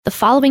The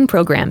following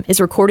program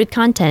is recorded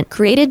content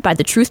created by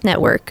the Truth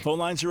Network. Phone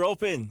lines are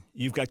open.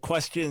 You've got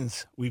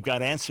questions. We've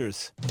got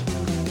answers.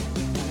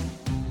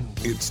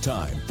 It's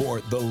time for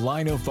The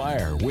Line of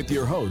Fire with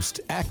your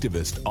host,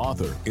 activist,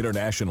 author,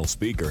 international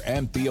speaker,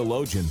 and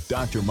theologian,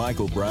 Dr.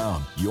 Michael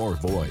Brown, your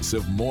voice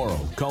of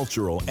moral,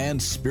 cultural,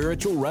 and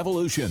spiritual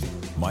revolution.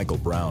 Michael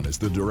Brown is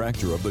the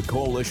director of the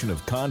Coalition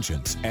of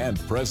Conscience and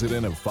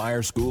president of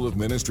Fire School of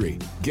Ministry.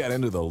 Get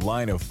into The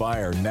Line of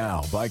Fire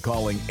now by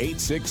calling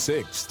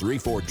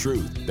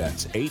 866-34-TRUTH.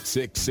 That's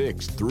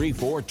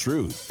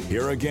 866-34-TRUTH.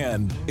 Here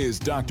again is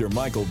Dr.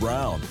 Michael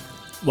Brown.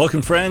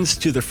 Welcome, friends,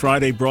 to the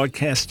Friday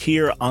broadcast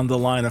here on The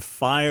Line of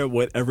Fire.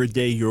 Whatever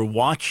day you're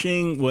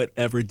watching,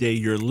 whatever day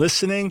you're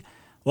listening,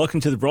 welcome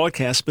to the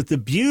broadcast. But the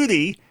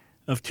beauty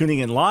of tuning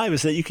in live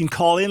is that you can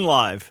call in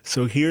live.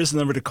 So here's the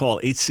number to call,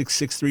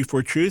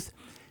 866-34-TRUTH,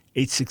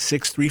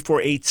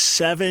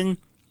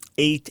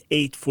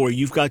 866-348-7884.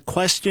 You've got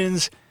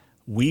questions,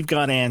 we've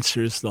got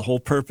answers. The whole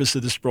purpose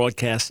of this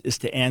broadcast is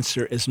to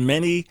answer as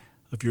many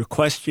of your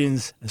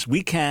questions as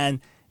we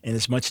can in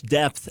as much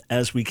depth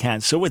as we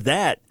can. So with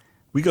that,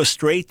 we go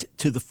straight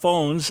to the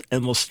phones,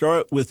 and we'll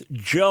start with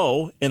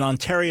Joe in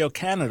Ontario,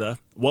 Canada.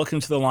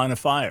 Welcome to the Line of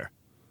Fire.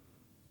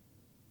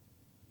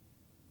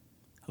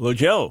 Hello,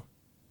 Joe.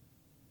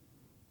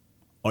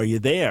 Are you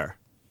there?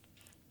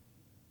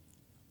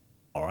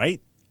 All right.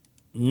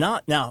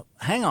 Now,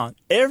 hang on.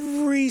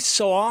 Every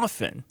so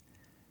often,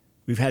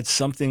 we've had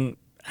something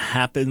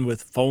happen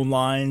with phone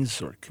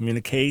lines or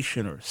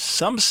communication or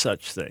some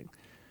such thing.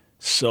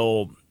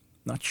 So,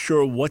 not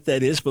sure what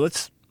that is,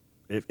 but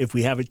if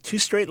we have it two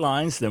straight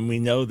lines, then we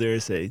know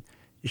there's a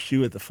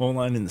issue at the phone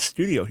line in the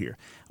studio here.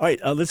 All right,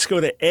 let's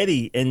go to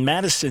Eddie in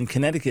Madison,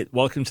 Connecticut.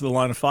 Welcome to the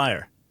Line of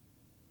Fire.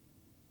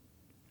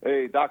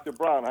 Hey, Dr.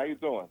 Brown, how you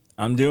doing?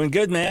 I'm doing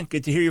good, man.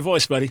 Good to hear your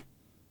voice, buddy.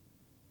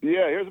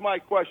 Yeah, here's my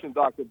question,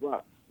 Dr.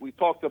 Brown. We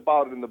talked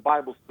about it in the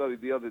Bible study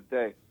the other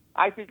day.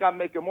 I think I'm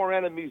making more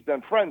enemies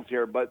than friends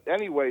here, but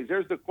anyways,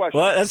 here's the question.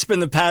 Well, that's been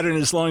the pattern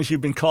as long as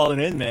you've been calling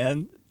in,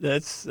 man.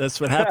 That's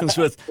what happens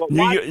with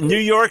New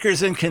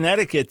Yorkers in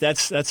Connecticut.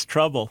 That's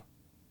trouble.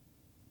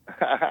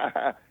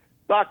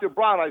 Dr.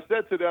 Brown, I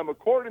said to them,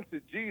 according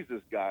to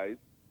Jesus, guys,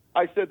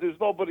 I said, there's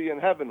nobody in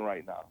heaven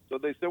right now. So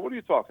they said, what are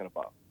you talking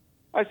about?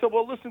 I said,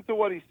 well, listen to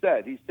what he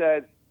said. He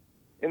said,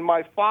 in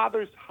my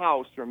Father's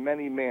house are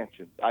many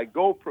mansions. I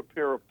go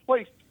prepare a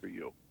place for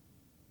you.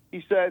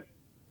 He said,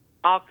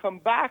 I'll come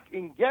back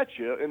and get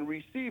you and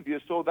receive you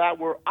so that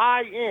where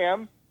I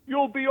am,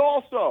 you'll be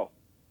also.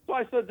 So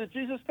I said, did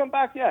Jesus come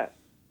back yet?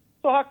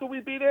 So how can we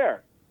be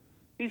there?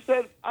 He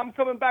said, I'm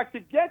coming back to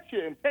get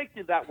you and take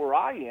you that where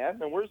I am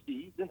and where's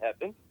He's in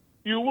heaven,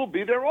 you will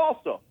be there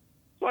also.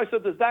 So I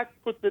said, does that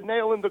put the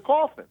nail in the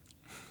coffin?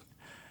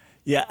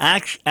 Yeah,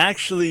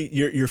 actually,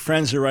 your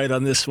friends are right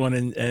on this one,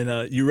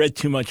 and you read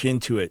too much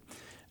into it.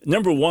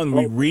 Number one,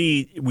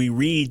 we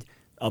read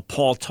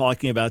Paul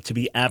talking about to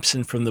be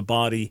absent from the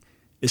body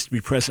is to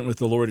be present with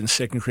the Lord in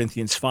 2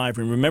 Corinthians 5.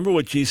 And remember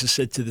what Jesus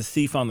said to the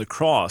thief on the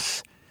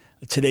cross,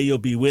 today you'll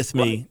be with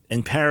me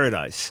in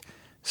paradise.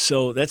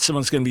 So that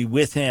someone's going to be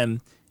with him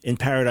in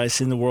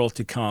paradise in the world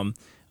to come.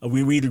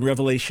 We read in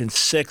Revelation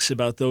 6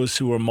 about those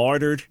who were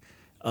martyred,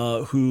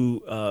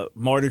 who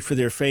martyred for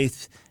their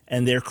faith,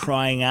 and they're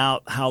crying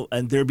out,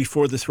 and they're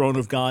before the throne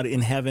of God in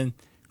heaven,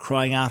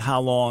 crying out,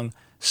 how long?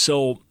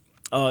 So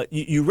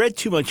you read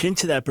too much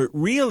into that, but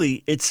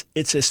really it's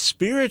a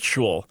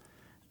spiritual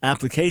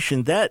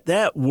application.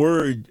 That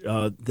word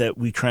that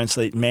we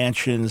translate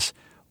mansions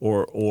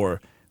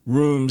or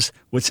rooms,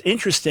 what's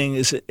interesting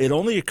is it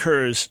only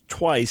occurs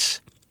twice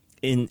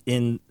in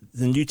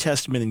the New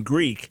Testament in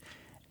Greek,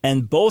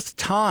 and both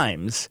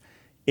times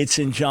it's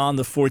in John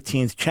the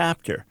 14th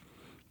chapter.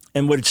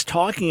 And what it's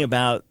talking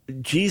about,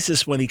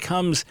 Jesus, when he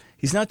comes,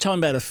 he's not talking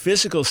about a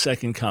physical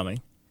second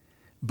coming,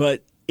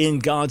 but in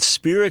God's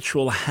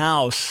spiritual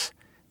house,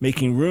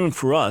 making room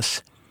for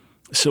us.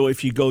 So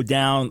if you go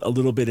down a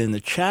little bit in the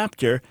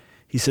chapter,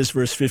 he says,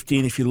 verse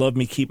 15, if you love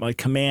me, keep my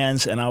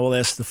commands, and I will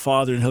ask the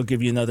Father, and he'll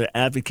give you another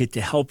advocate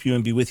to help you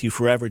and be with you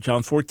forever.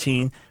 John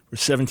 14,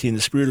 verse 17,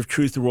 the Spirit of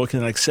truth, the world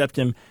cannot accept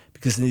him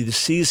because it neither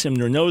sees him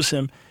nor knows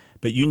him,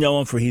 but you know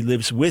him, for he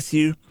lives with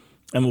you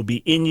and will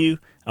be in you.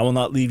 I will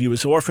not leave you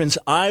as orphans.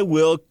 I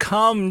will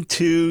come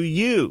to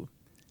you.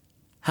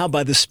 How?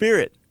 By the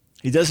Spirit.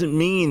 He doesn't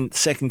mean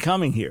second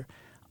coming here.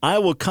 I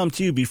will come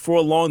to you.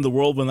 Before long, the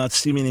world will not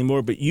see me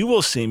anymore, but you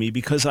will see me.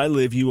 Because I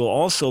live, you will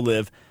also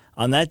live.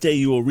 On that day,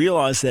 you will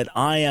realize that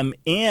I am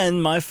in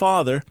my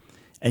Father,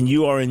 and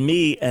you are in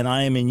me, and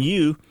I am in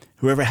you.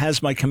 Whoever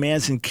has my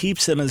commands and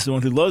keeps them is the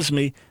one who loves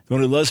me. The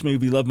one who loves me will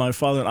be loved by my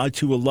Father, and I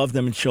too will love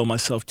them and show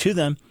myself to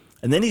them.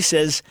 And then he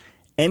says,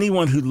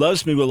 anyone who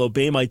loves me will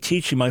obey my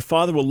teaching. My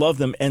Father will love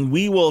them, and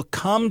we will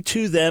come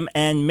to them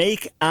and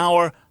make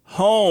our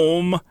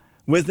home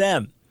with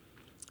them.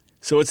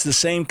 So it's the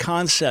same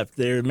concept.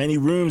 There are many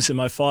rooms in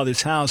my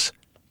Father's house.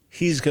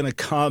 He's going to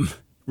come,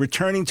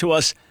 returning to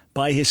us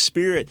by his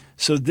Spirit.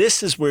 So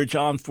this is where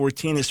John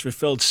 14 is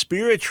fulfilled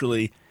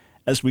spiritually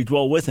as we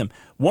dwell with him.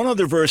 One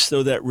other verse,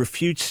 though, that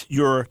refutes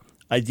your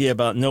idea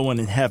about no one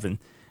in heaven.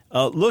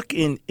 Look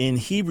in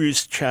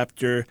Hebrews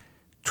chapter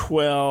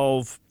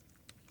 12,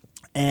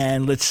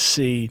 and let's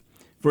see,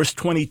 verse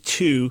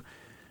 22.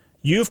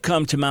 You've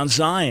come to Mount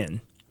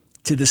Zion,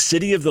 to the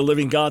city of the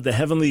living God, the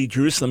heavenly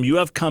Jerusalem. You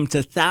have come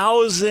to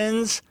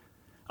thousands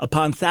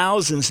upon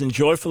thousands in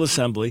joyful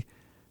assembly,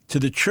 to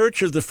the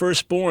church of the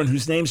firstborn,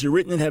 whose names are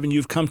written in heaven.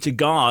 You've come to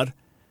God,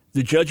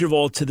 the judge of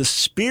all, to the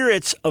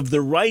spirits of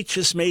the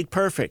righteous made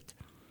perfect.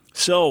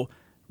 So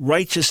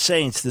righteous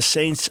saints, the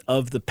saints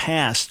of the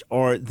past,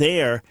 are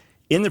there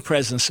in the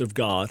presence of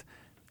God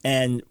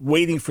and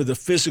waiting for the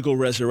physical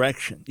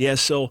resurrection. Yeah,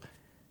 so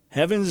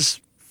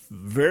heaven's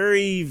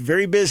very,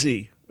 very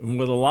busy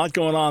with a lot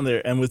going on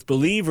there, and with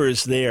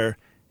believers there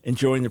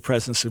enjoying the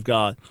presence of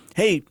God.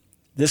 Hey,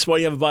 this is why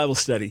you have a Bible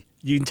study.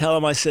 You can tell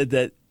them I said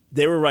that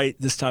they were right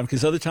this time,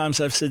 because other times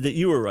I've said that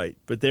you were right,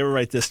 but they were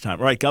right this time.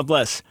 All right, God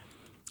bless.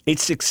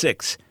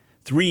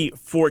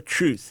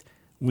 866-34-TRUTH.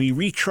 We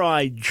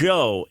retry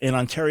Joe in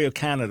Ontario,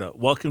 Canada.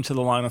 Welcome to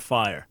the Line of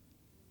Fire.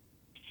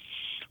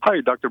 Hi,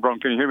 Dr. Brown.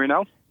 Can you hear me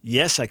now?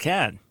 Yes, I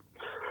can.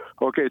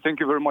 Okay, thank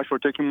you very much for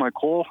taking my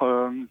call.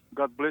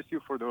 God bless you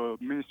for the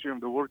ministry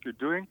and the work you're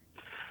doing.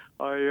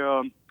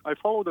 I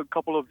followed a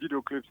couple of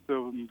video clips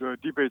of the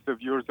debates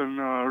of yours in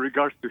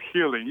regards to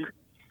healing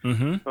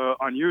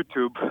on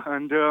YouTube,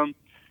 and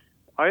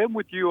I am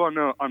with you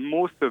on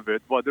most of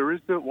it, but there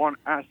is one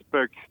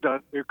aspect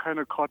that it kind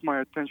of caught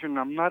my attention.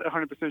 I'm not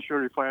 100%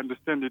 sure if I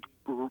understand it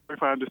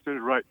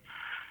right.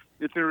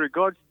 It's in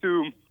regards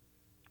to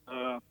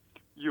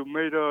you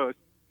made a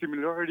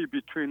similarity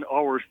between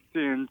our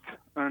sins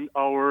and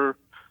our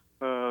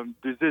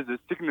diseases,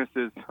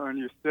 sicknesses, and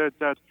you said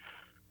that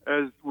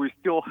as we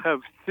still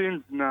have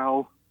sins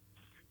now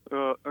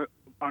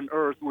on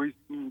earth,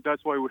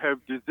 that's why we have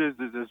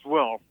diseases as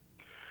well.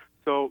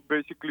 So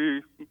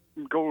basically,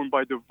 going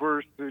by the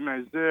verse in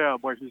Isaiah,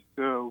 by his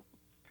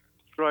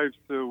stripes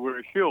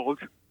we're healed,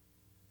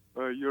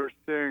 you're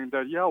saying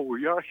that, yeah,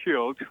 we are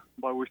healed,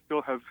 but we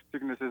still have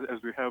sicknesses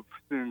as we have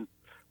sins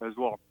as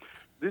well.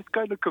 This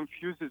kind of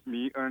confuses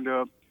me, and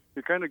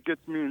it kind of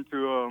gets me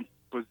into a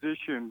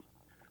position.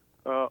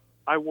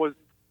 I was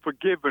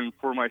forgiven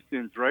for my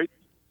sins, right?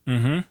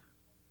 Mm-hmm.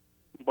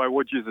 By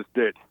what Jesus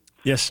did.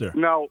 Yes, sir.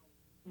 Now,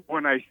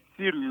 when I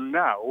sin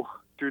now,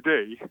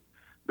 today,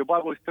 the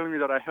Bible is telling me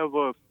that I have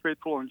a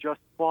faithful and just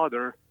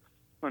Father,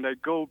 and I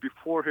go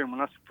before Him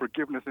and ask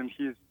forgiveness, and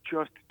He is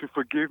just to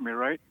forgive me,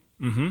 right?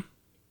 Mm-hmm.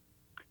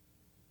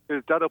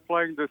 Is that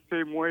applying the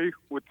same way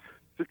with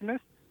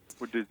sickness,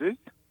 with disease?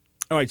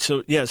 All right,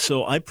 so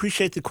I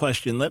appreciate the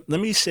question. Let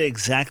me say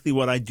exactly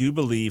what I do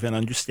believe and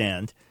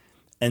understand,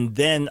 and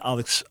then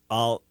I'll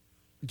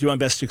do my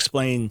best to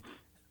explain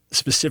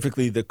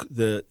specifically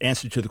the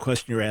answer to the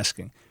question you're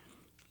asking.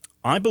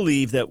 I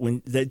believe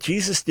that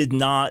Jesus did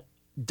not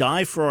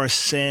die for our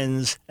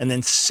sins and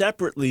then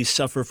separately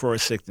suffer for our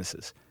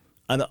sicknesses.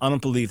 I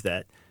don't believe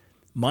that.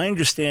 My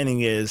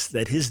understanding is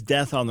that his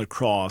death on the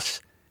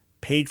cross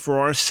paid for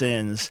our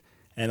sins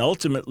and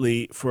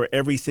ultimately for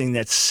everything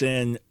that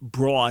sin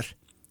brought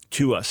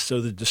to us. So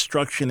the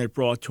destruction it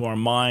brought to our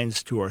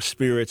minds, to our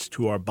spirits,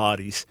 to our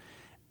bodies,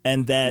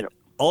 and that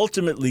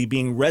ultimately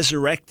being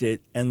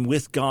resurrected and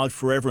with God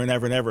forever and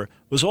ever and ever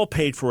was all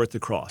paid for at the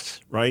cross,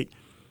 right?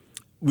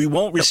 We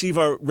won't receive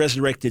our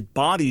resurrected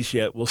bodies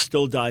yet. We'll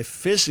still die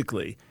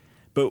physically,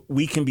 but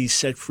we can be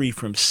set free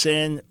from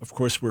sin. Of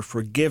course, we're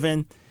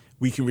forgiven.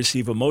 We can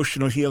receive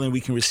emotional healing. We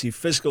can receive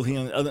physical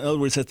healing. In other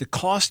words, at the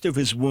cost of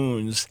his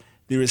wounds,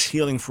 there is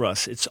healing for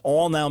us. It's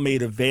all now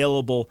made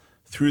available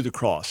through the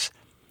cross.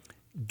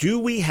 Do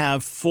we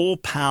have full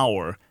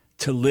power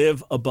to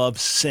live above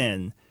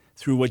sin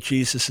through what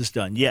Jesus has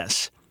done?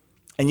 Yes.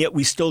 And yet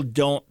we still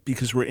don't,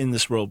 because we're in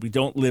this world. We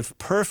don't live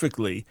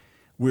perfectly.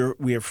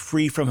 We are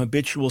free from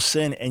habitual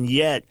sin, and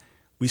yet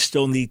we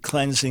still need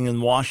cleansing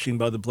and washing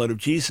by the blood of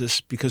Jesus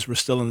because we're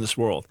still in this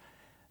world.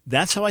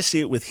 That's how I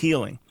see it with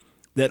healing,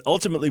 that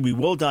ultimately we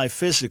will die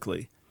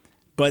physically,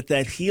 but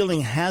that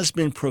healing has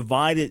been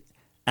provided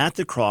at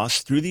the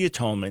cross through the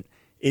atonement.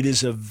 It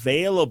is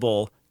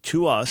available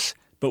to us,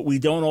 but we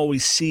don't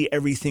always see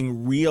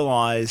everything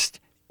realized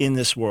in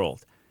this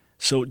world.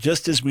 So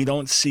just as we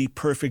don't see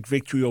perfect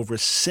victory over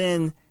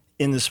sin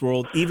in this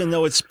world, even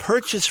though it's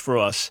purchased for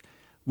us,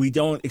 we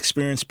don't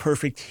experience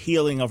perfect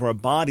healing of our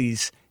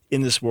bodies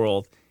in this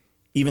world,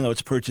 even though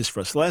it's purchased for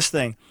us. Last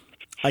thing,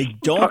 I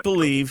don't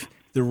believe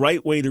the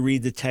right way to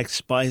read the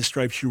text, by his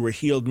stripes you were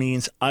healed,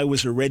 means I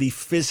was already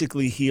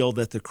physically healed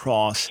at the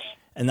cross,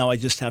 and now I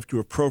just have to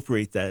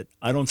appropriate that.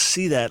 I don't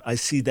see that. I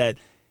see that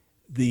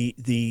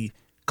the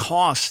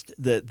cost,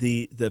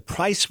 the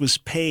price was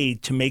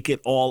paid to make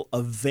it all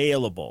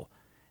available.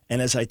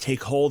 And as I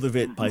take hold of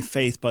it by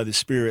faith, by the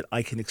Spirit,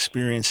 I can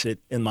experience it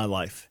in my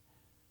life.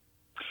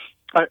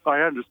 I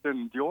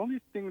understand. The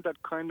only thing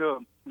that kind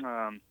of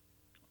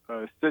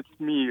sets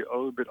me a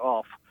little bit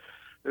off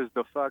is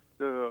the fact,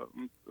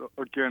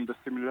 again, the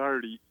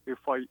similarity.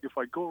 If I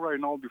go right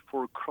now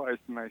before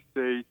Christ and I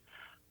say,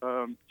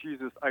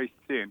 Jesus, I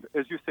sinned.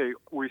 As you say,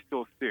 we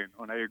still sin,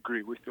 and I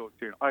agree, we still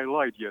sin. I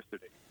lied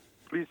yesterday.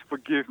 Please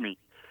forgive me.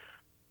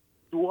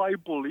 do I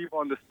believe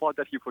on the spot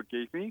that he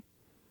forgave me?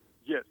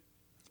 Yes.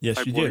 Yes,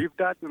 I you believe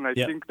do. that, and I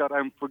think that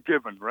I'm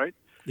forgiven, right?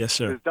 Yes,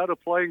 sir. Is that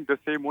applying the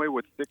same way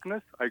with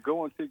sickness? I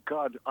go and say,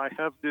 God, I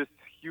have this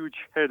huge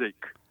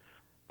headache.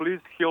 Please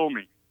heal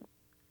me.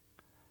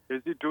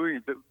 Is he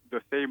doing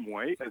the same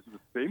way as the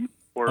sin?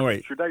 Or All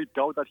right. should I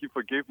doubt that he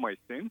forgave my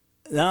sin?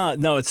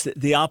 No, it's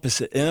the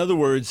opposite. In other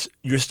words,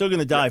 you're still going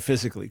to die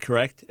physically,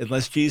 correct?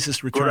 Unless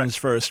Jesus returns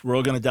first, we're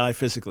all going to die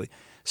physically.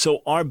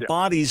 So our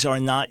bodies are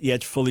not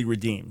yet fully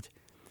redeemed.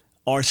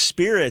 Our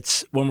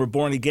spirits, when we're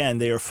born again,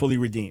 they are fully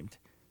redeemed.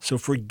 So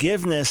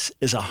forgiveness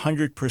is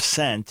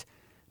 100%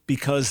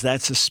 because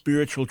that's a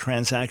spiritual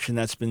transaction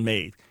that's been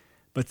made.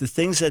 But the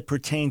things that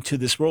pertain to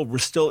this world, we're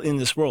still in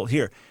this world.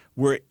 Here,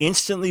 we're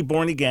instantly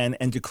born again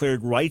and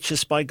declared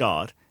righteous by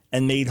God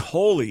and made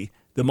holy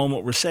the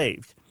moment we're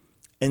saved.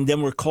 And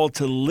then we're called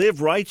to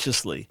live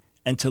righteously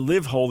and to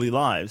live holy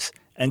lives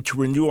and to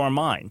renew our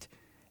mind.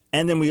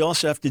 And then we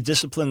also have to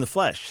discipline the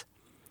flesh.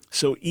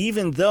 So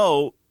even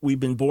though we've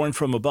been born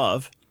from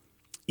above,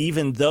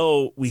 even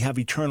though we have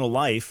eternal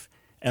life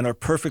and are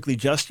perfectly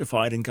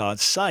justified in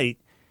God's sight,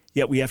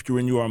 yet we have to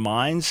renew our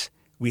minds,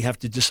 we have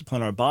to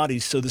discipline our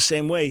bodies. So the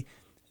same way,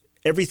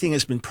 everything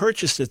has been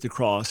purchased at the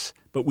cross,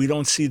 but we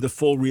don't see the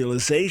full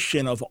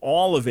realization of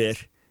all of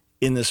it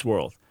in this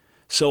world.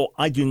 So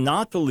I do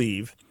not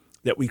believe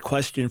that we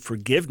question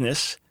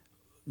forgiveness,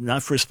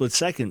 not for a split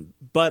second,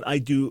 but I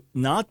do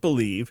not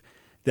believe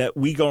that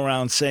we go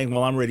around saying,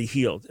 well, I'm already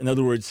healed. In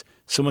other words,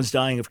 someone's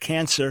dying of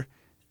cancer,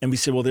 and we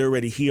say, well, they're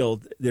already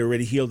healed. They're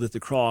already healed at the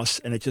cross,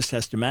 and it just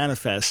has to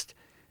manifest.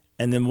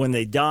 And then when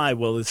they die,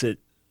 well, is it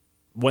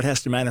what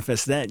has to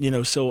manifest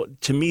then? So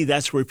to me,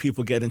 that's where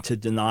people get into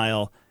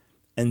denial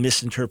and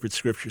misinterpret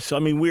Scripture. So, I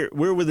mean,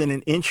 we're within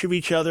an inch of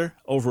each other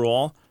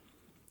overall,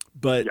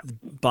 but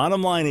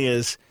bottom line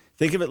is,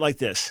 think of it like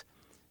this.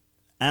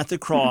 At the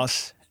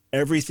cross,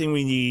 everything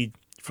we need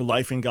for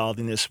life and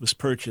godliness was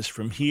purchased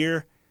from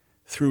here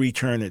through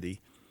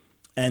eternity.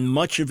 And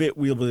much of it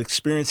we will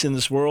experience in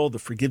this world, the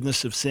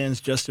forgiveness of sins,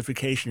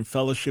 justification,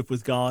 fellowship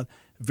with God,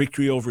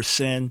 victory over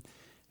sin,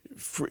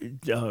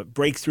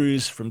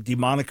 breakthroughs from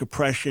demonic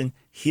oppression,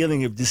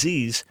 healing of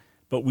disease,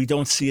 but we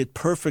don't see it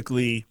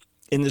perfectly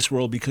in this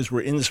world because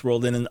we're in this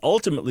world, and then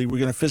ultimately we're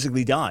going to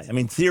physically die. I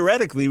mean,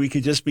 theoretically, we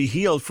could just be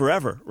healed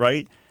forever,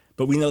 right?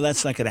 But we know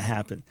that's not going to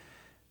happen.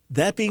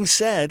 That being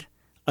said,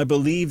 I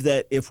believe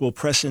that if we'll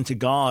press into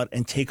God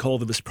and take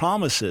hold of his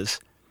promises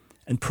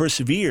and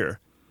persevere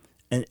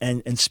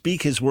and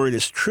speak his word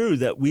as true,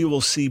 that we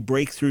will see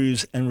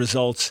breakthroughs and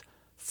results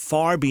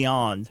far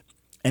beyond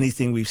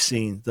anything we've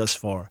seen thus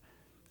far.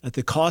 At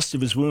the cost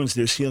of his wounds,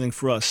 there's healing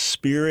for us,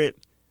 spirit,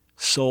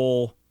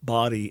 soul,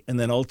 body, and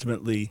then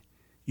ultimately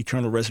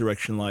eternal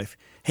resurrection life.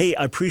 Hey,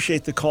 I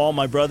appreciate the call,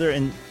 my brother,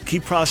 and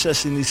keep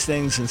processing these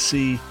things and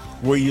see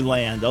where you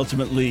land.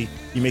 Ultimately,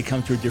 you may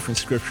come to a different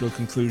scriptural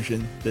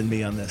conclusion than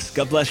me on this.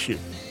 God bless you.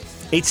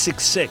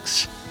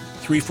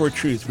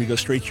 866-34-TRUTH. We go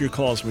straight to your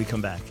calls when we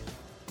come back.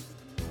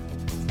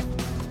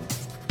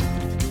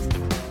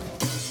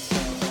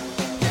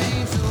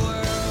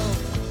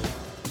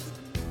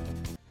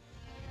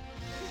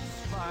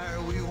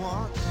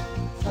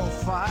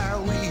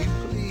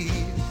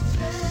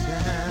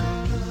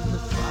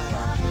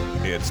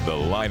 It's The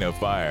Line of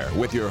Fire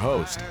with your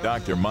host,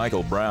 Dr.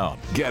 Michael Brown.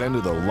 Get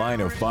into the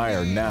Line of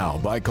Fire now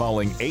by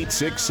calling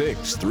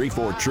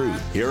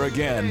 866-34-TRUTH. Here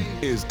again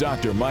is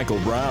Dr. Michael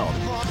Brown.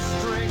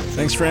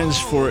 Thanks, friends,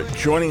 for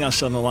joining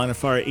us on the Line of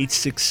Fire,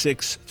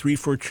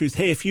 866-34-TRUTH.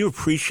 Hey, if you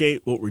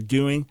appreciate what we're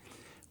doing,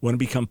 want to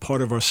become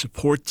part of our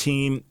support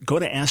team, go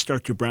to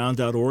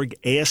AskDrBrown.org,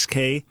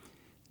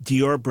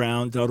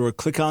 AskDrBrown.org.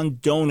 Click on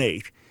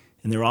Donate.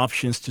 And there are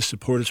options to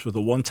support us with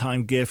a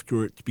one-time gift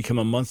or to become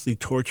a monthly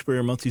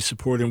torchbearer, monthly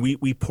supporter. And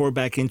we pour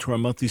back into our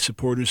monthly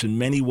supporters in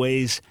many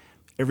ways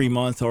every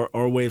month,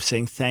 our way of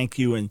saying thank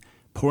you and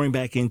pouring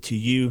back into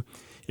you.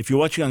 If you're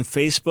watching on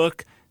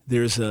Facebook,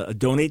 there's a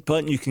donate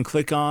button you can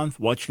click on.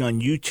 Watching on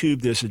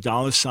YouTube, there's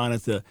a $sign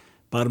at the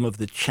bottom of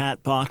the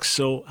chat box.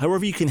 So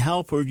however you can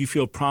help or if you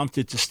feel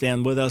prompted to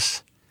stand with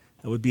us,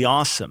 that would be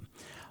awesome.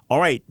 All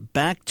right,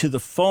 back to the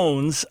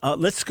phones.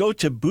 Let's go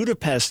to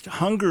Budapest,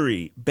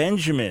 Hungary.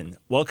 Benjamin,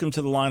 welcome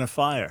to the Line of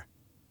Fire.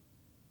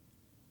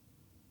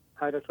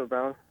 Hi, Dr.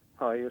 Brown.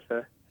 How are you,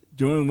 sir?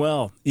 Doing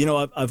well. You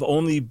know, I've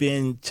only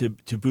been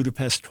to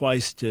Budapest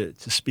twice to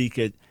speak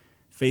at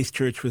Faith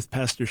Church with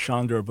Pastor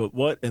Shandor, but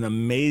what an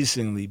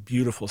amazingly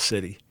beautiful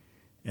city.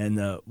 And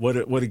what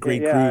a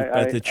great group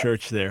at the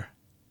church there.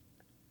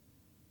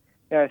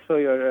 Yeah, I saw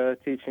your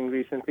teaching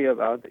recently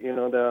about,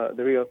 the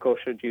real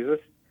kosher Jesus.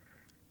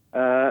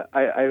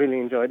 I really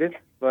enjoyed it,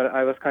 but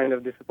I was kind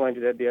of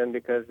disappointed at the end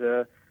because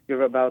you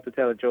were about to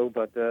tell a joke,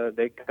 but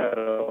they cut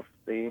off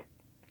the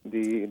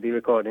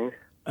recording,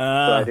 so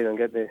I didn't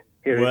get to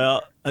hear it.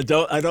 Well, I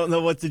don't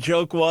know what the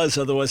joke was.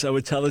 Otherwise, I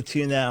would tell it to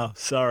you now.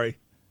 Sorry.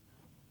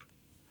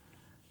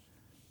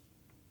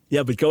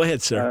 Yeah, but go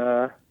ahead,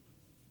 sir.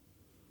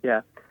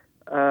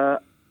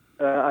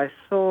 I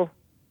saw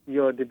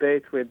your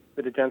debate with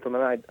a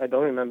gentleman. I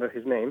don't remember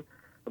his name,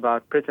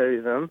 about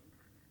preterism.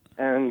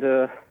 And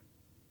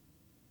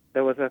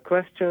there was a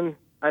question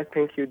I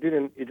think you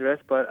didn't address,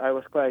 but I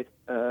was quite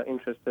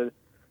interested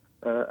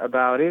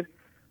about it.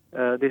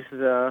 This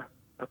is a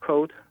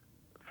quote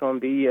from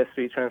the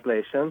ESV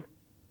translation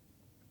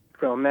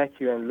from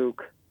Matthew and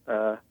Luke's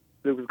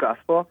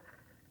Gospel.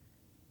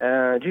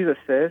 Jesus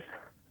says,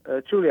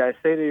 "Truly I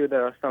say to you,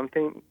 there are some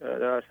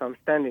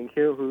standing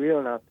here who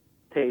will not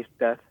taste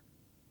death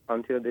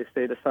until they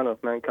see the Son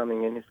of Man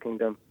coming in His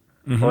kingdom,"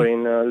 or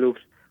in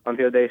Luke's,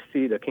 until they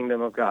see the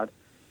kingdom of God.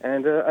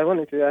 And I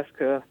wanted to ask,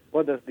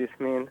 what does this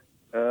mean?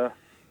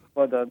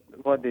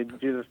 What did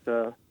Jesus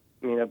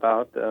mean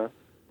about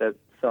that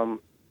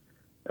some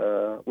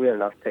will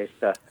not taste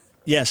death?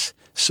 Yes.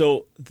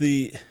 So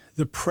the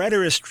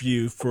preterist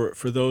view,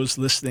 for those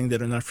listening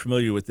that are not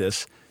familiar with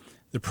this,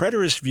 the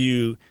preterist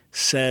view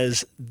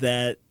says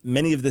that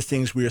many of the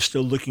things we are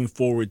still looking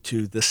forward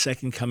to, the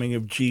second coming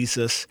of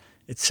Jesus,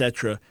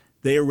 etc.,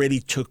 they already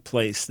took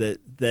place.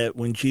 That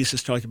when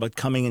Jesus talked about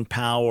coming in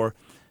power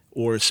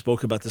or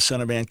spoke about the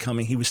Son of Man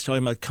coming, he was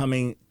talking about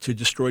coming to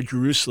destroy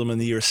Jerusalem in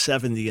the year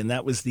 70, and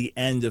that was the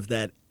end of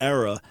that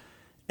era.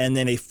 And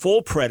then a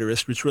full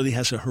preterist, which really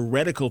has a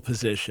heretical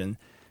position,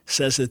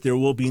 says that there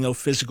will be no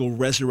physical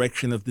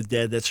resurrection of the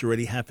dead. That's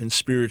already happened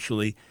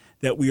spiritually,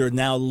 that we are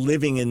now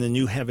living in the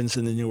new heavens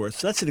and the new earth.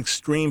 So that's an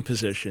extreme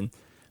position.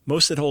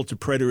 Most that hold to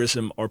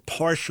preterism are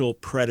partial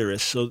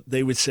preterists. So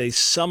they would say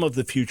some of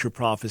the future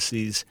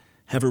prophecies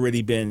have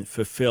already been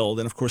fulfilled.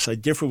 And of course, I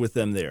differ with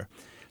them there.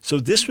 So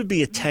this would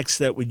be a text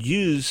that would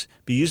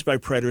be used by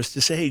preterists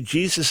to say, hey,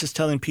 Jesus is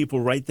telling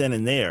people right then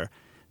and there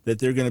that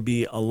they're going to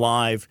be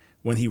alive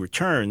when he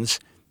returns.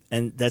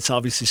 And that's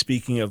obviously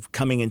speaking of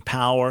coming in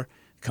power,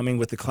 coming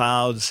with the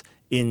clouds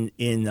in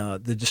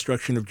the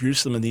destruction of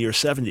Jerusalem in the year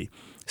 70.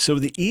 So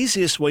the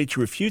easiest way to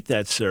refute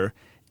that, sir,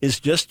 is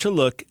just to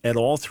look at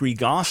all three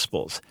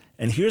Gospels.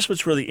 And here's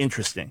what's really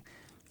interesting.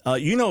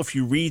 If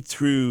you read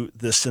through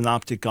the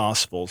Synoptic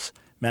Gospels,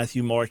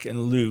 Matthew, Mark,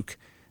 and Luke,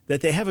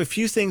 that they have a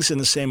few things in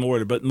the same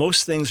order, but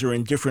most things are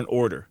in different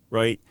order,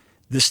 right?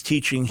 This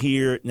teaching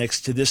here,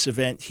 next to this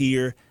event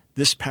here,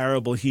 this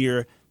parable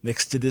here,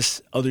 next to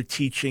this other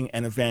teaching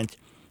and event.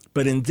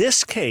 But in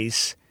this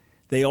case,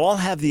 they all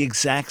have the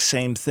exact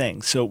same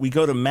thing. So we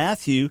go to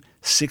Matthew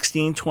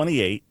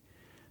 16:28.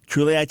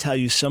 Truly I tell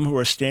you, some who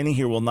are standing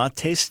here will not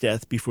taste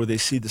death before they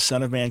see the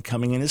Son of Man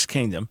coming in his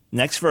kingdom.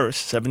 Next verse,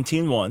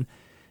 17:1.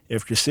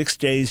 After 6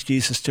 days,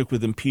 Jesus took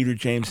with him Peter,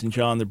 James, and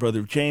John, the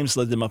brother of James,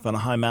 led them up on a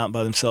high mountain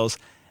by themselves,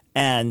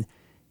 and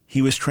he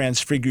was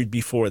transfigured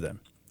before them.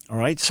 All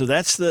right, so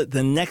that's the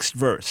next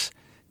verse.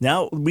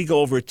 Now we go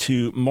over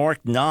to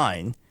Mark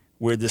 9,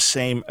 where the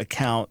same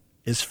account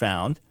is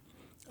found.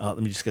 Let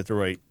me just get the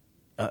right,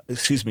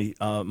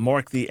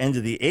 Mark, the end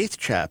of the 8th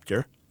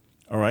chapter,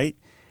 all right?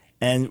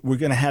 And we're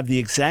going to have the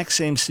exact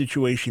same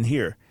situation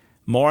here.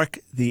 Mark,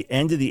 the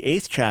end of the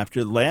 8th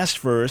chapter, last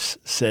verse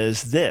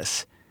says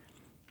this.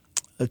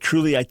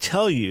 Truly I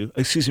tell you,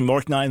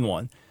 Mark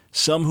 9:1,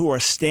 some who are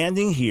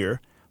standing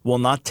here will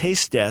not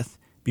taste death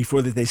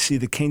before that they see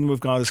the kingdom of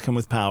God has come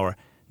with power.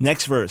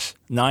 Next verse,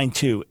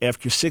 9:2,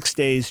 after 6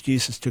 days,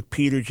 Jesus took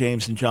Peter,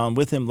 James, and John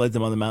with him, led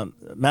them on the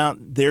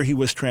mount. There he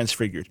was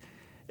transfigured.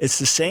 It's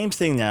the same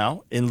thing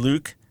now in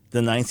Luke,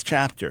 the 9th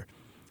chapter.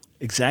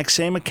 Exact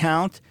same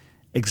account,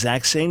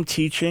 exact same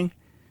teaching.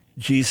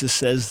 Jesus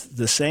says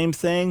the same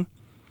thing.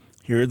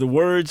 Here are the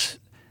words.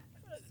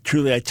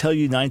 Truly I tell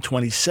you,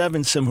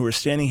 9:27, some who are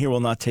standing here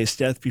will not taste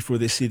death before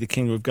they see the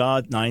kingdom of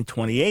God.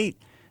 9:28,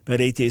 about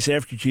 8 days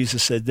after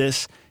Jesus said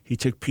this, he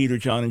took Peter,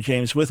 John, and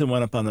James with him,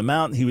 went up on the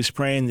mountain. He was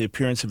praying. The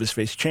appearance of his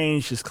face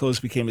changed. His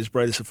clothes became as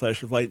bright as a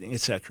flash of lightning,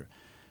 etc.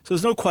 So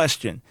there's no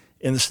question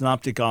in the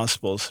Synoptic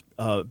Gospels,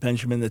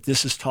 Benjamin, that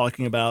this is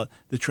talking about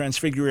the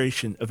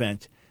Transfiguration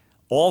event.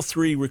 All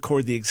three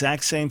record the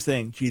exact same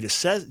thing. Jesus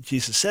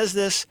says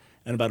this,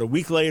 and about a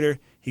week later,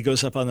 he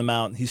goes up on the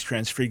mountain. He's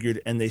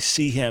transfigured, and they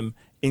see him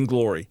in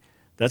glory.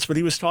 That's what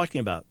he was talking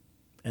about.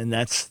 And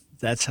that's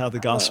how the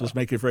Gospels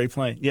make it very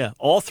plain. Yeah,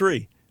 all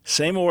three.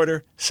 Same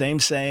order, same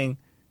saying,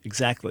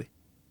 exactly.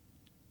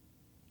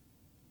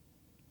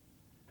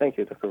 Thank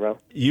you, Dr. Brown.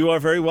 You are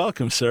very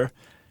welcome, sir.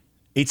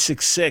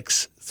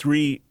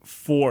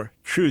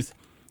 866-34-TRUTH.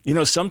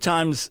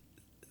 Sometimes,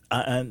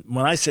 and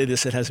when I say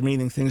this, it has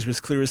meaning, things are as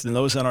clear as the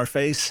nose on our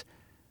face.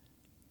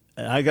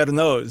 I got a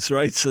nose,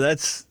 right? So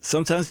that's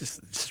sometimes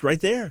it's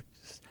right there.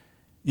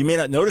 You may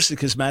not notice it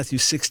because Matthew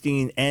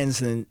 16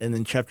 ends and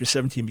then chapter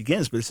 17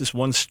 begins, but it's just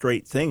one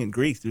straight thing in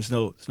Greek. There's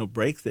no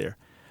break there.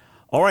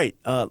 All right,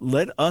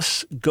 let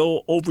us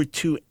go over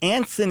to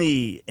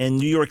Anthony in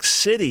New York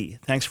City.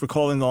 Thanks for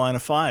calling the Line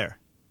of Fire.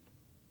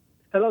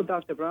 Hello,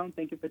 Dr. Brown.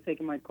 Thank you for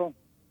taking my call.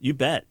 You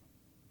bet.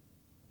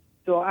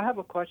 So I have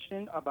a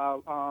question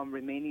about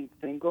remaining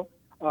single.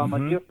 A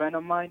dear friend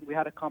of mine, we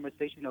had a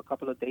conversation a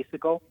couple of days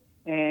ago,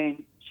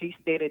 and she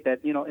stated that,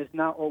 it's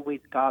not always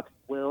God's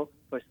will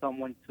for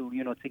someone to,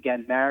 to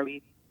get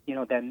married.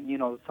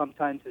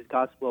 Sometimes it's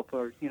God's will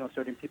for,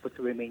 certain people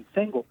to remain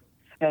single.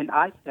 And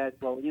I said,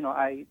 well,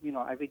 I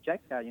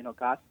reject that.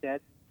 God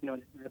said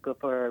it's good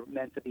for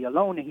men to be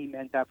alone, and he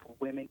meant that for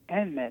women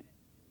and men.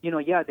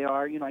 There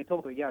are, I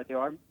told her, there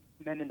are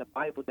men in the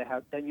Bible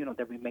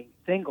that remain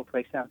single. For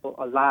example,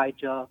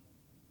 Elijah,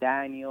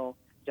 Daniel,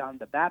 John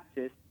the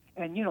Baptist.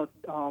 And,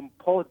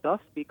 Paul does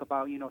speak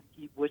about,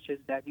 he wishes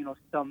that,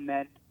 some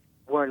men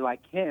were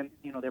like him,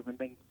 they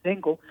remain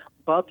single,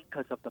 but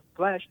because of the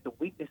flesh, the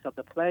weakness of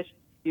the flesh,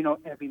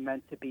 every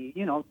man to be,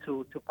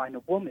 to find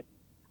a woman.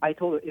 I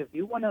told her, if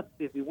you wanna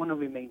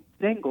remain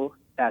single,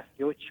 that's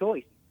your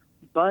choice,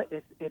 but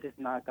it is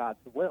not God's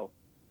will.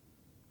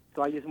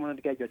 So I just wanted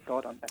to get your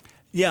thought on that.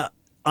 Yeah,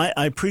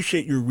 I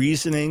appreciate your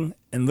reasoning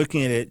and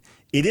looking at it.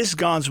 It is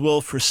God's will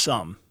for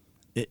some.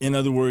 In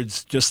other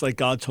words, just like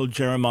God told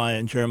Jeremiah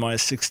in Jeremiah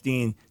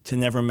 16 to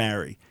never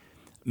marry.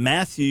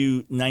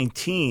 Matthew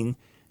 19,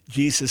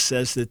 Jesus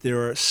says that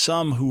there are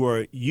some who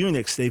are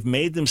eunuchs. They've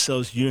made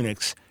themselves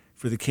eunuchs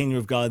for the kingdom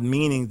of God,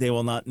 meaning they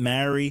will not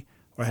marry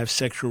or have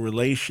sexual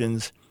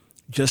relations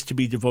just to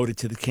be devoted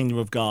to the kingdom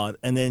of God.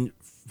 And then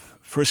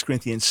 1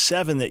 Corinthians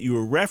 7 that you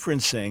were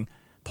referencing,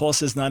 Paul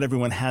says not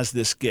everyone has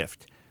this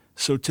gift.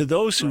 So to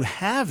those who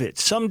have it,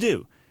 some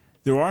do.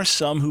 There are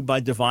some who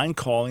by divine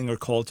calling are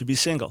called to be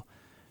single.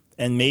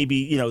 And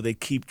maybe, they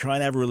keep trying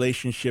to have a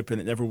relationship and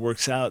it never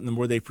works out. And the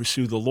more they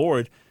pursue the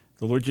Lord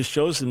just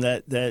shows them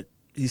that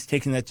he's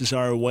taking that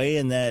desire away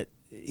and that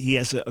he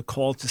has a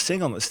call to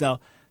singleness. Now,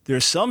 there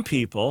are some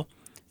people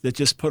that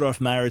just put off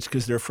marriage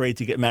because they're afraid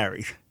to get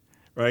married,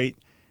 right?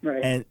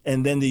 Right.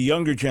 And then the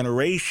younger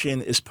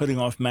generation is putting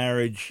off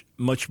marriage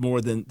much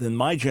more than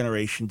my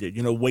generation did,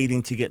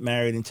 waiting to get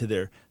married into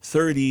their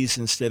 30s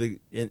instead of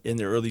in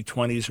their early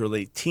 20s or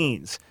late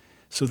teens.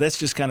 So that's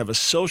just kind of a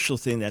social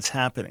thing that's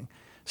happening.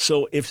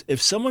 So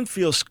if someone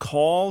feels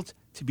called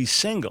to be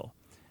single,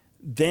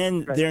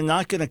 then they're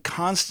not going to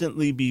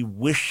constantly be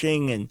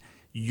wishing and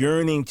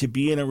yearning to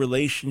be in a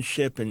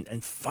relationship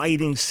and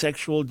fighting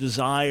sexual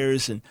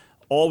desires and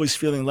always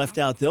feeling left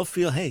out. They'll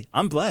feel, hey,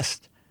 I'm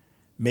blessed.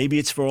 Maybe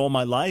it's for all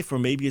my life or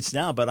maybe it's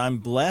now, but I'm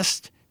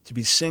blessed to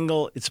be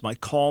single. It's my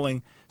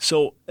calling.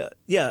 So,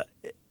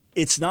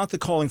 it's not the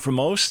calling for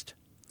most,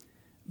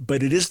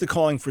 but it is the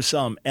calling for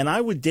some. And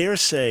I would dare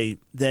say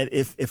that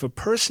if a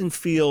person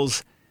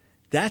feels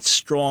that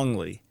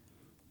strongly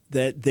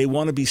that they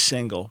want to be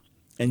single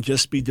and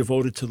just be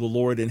devoted to the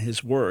Lord and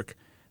his work,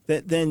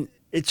 then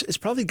it's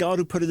probably God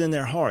who put it in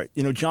their heart.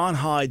 John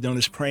Hyde, known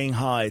as Praying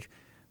Hyde,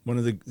 one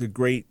of the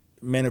great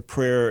men of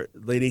prayer,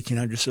 late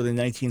 1800s, early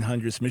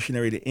 1900s,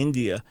 missionary to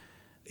India,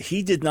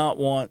 he did not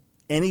want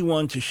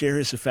anyone to share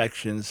his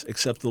affections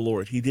except the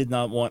Lord. He did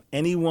not want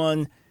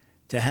anyone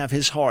to have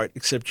his heart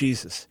except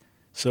Jesus.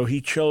 So he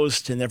chose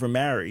to never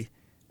marry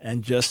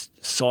and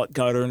just sought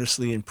God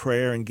earnestly in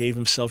prayer and gave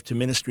himself to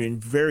ministry in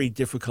very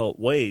difficult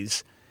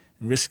ways,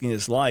 risking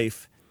his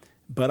life.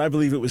 But I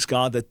believe it was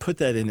God that put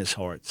that in his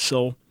heart.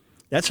 So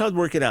that's how I'd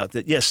work it out.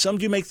 That, yes, some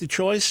do make the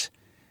choice,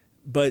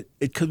 but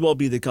it could well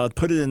be that God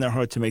put it in their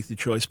heart to make the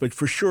choice. But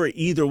for sure,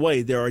 either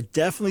way, there are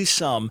definitely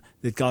some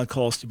that God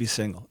calls to be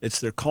single. It's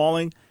their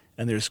calling,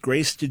 and there's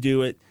grace to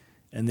do it,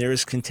 and they're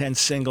as content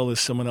single as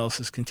someone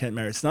else is content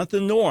married. It's not the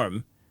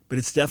norm, but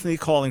it's definitely a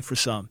calling for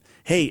some.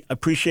 Hey,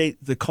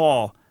 appreciate the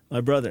call,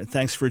 my brother, and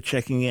thanks for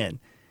checking in.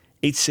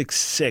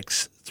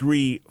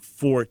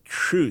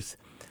 866-34-TRUTH.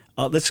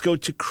 Let's go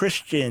to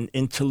Christian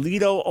in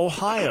Toledo,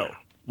 Ohio.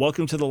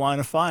 Welcome to the Line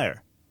of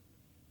Fire.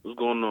 What's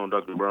going on,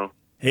 Dr. Brown?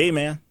 Hey,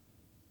 man.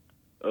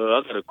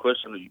 I got a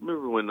question. You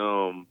remember when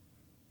I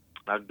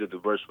did the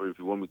verse for you if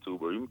you want me to,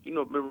 but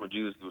remember when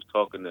Jesus was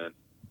talking that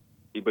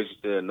he basically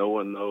said no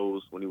one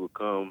knows when he would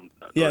come,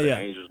 nor the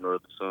angels nor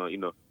the Son,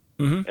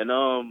 Mm-hmm. And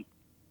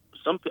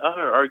I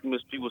heard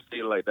arguments, people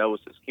say like that was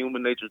his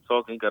human nature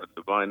talking, he got a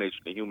divine nature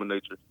and human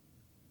nature.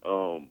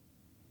 I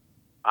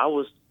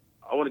want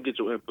to get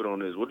your input on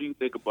this. What do you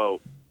think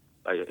about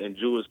like in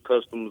Jewish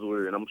customs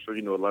where, and I'm sure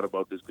you know a lot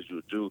about this because you're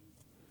a Jew,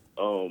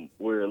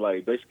 where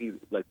like basically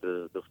like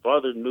the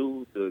father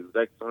knew the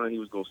exact time he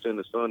was going to send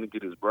the son to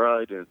get his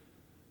bride, and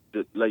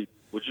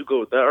would you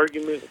go with that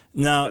argument?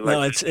 No,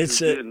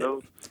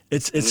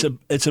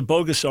 it's a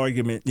bogus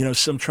argument.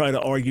 Some try to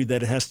argue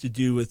that it has to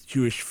do with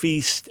Jewish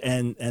feast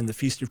and the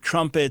Feast of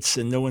Trumpets,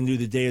 and no one knew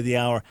the day or the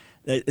hour.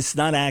 It's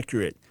not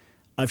accurate.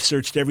 I've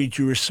searched every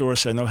Jewish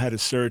source I know how to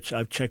search.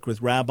 I've checked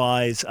with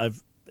rabbis.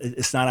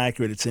 It's not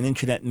accurate. It's an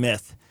internet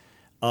myth.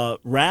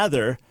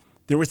 Rather,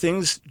 there were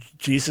things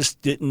Jesus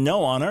didn't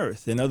know on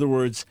earth. In other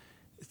words,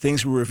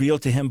 things were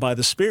revealed to him by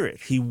the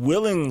Spirit. He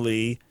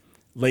willingly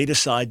laid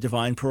aside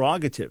divine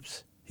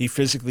prerogatives. He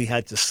physically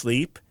had to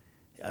sleep.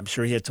 I'm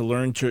sure he had to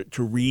learn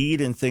to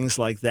read and things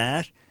like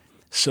that.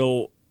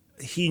 So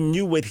he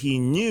knew what he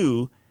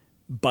knew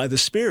by the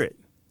Spirit.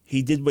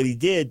 He did what he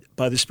did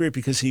by the Spirit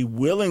because he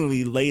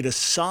willingly laid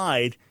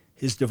aside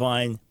his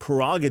divine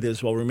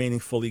prerogatives while remaining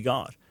fully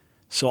God.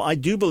 So I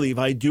do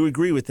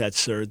agree with that,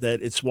 sir,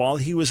 that it's while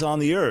he was on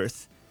the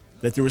earth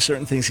that there were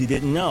certain things he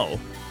didn't know.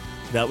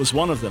 That was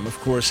one of them. Of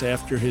course,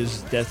 after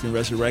his death and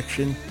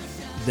resurrection,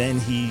 then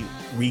he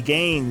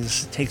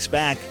takes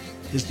back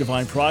his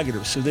divine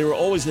prerogatives. So they were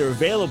always there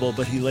available,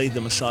 but he laid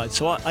them aside.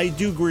 So I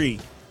do agree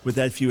with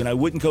that view, and I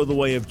wouldn't go the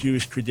way of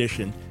Jewish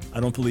tradition. I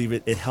don't believe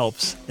it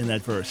helps in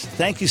that verse.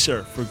 Thank you,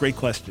 sir, for a great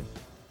question.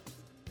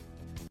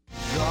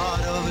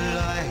 God of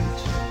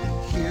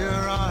light, hear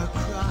our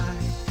cry,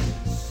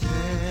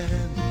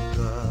 send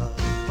the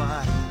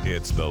fire.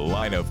 It's The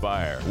Line of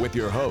Fire with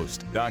your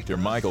host, Dr.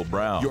 Michael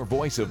Brown, your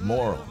voice of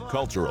moral,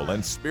 cultural,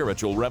 and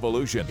spiritual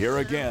revolution. Here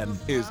again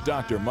is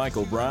Dr.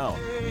 Michael Brown.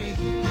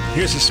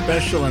 Here's a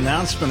special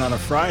announcement on a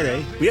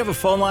Friday. We have a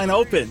phone line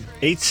open,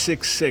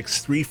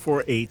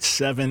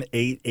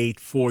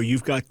 866-348-7884.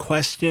 You've got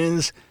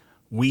questions,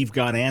 we've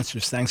got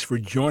answers. Thanks for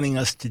joining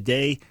us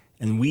today,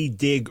 and we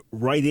dig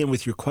right in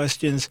with your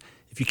questions.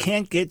 If you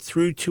can't get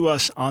through to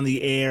us on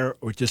the air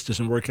or it just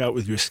doesn't work out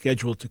with your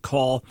schedule to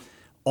call,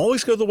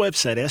 always go to the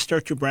website,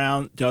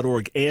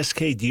 askdrbrown.org,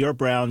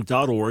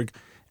 askdrbrown.org,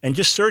 and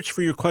just search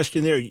for your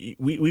question there.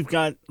 We've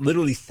got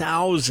literally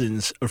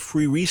thousands of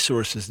free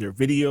resources there,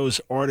 videos,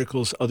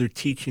 articles, other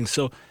teachings.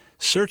 So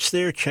search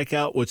there, check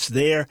out what's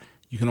there.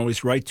 You can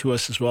always write to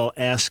us as well,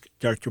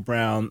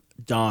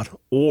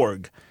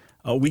 askdrbrown.org.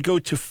 We go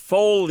to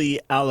Foley,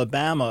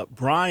 Alabama.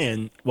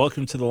 Brian,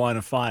 welcome to The Line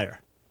of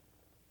Fire.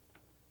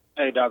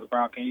 Hey, Dr.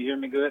 Brown, can you hear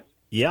me good?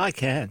 Yeah, I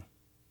can.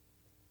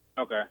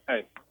 Okay.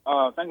 Hey,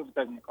 thank you for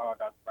taking the call,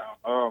 Dr.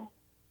 Brown.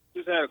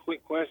 Just had a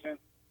quick question.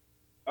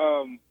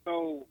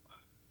 So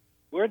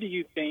where do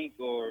you think,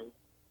 or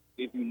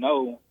if you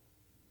know,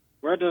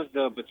 where does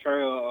the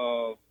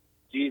betrayal of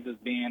Jesus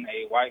being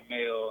a white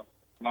male,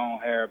 long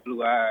hair,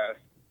 blue eyes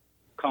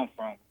come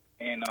from?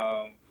 And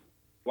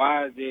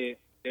why is it,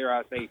 dare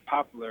I say,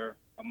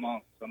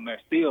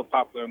 still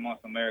popular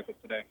amongst America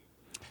today?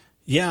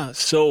 Yeah,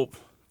 so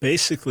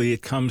basically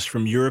it comes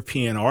from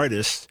European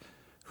artists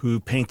who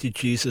painted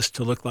Jesus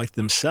to look like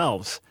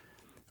themselves.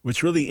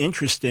 What's really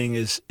interesting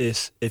is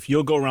if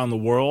you'll go around the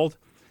world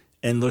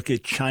and look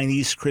at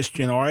Chinese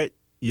Christian art,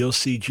 you'll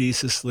see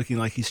Jesus looking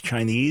like he's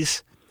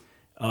Chinese.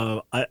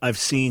 I've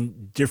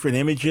seen different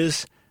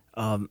images.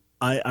 I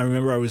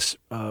remember I was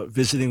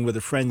visiting with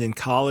a friend in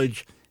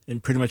college in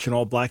pretty much an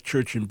all-black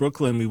church in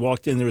Brooklyn. We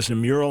walked in, there was a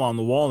mural on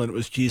the wall, and it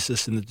was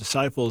Jesus and the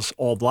disciples,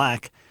 all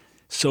black.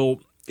 So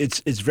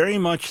it's very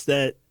much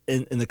that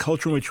in the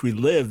culture in which we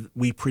live,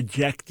 we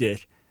project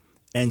it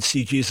and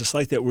see Jesus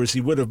like that, whereas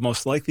he would have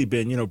most likely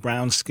been,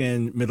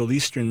 brown-skinned, Middle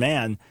Eastern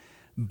man.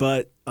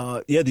 But,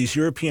 these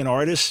European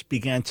artists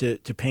began to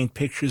paint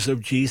pictures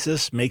of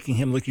Jesus, making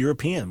him look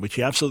European, which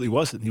he absolutely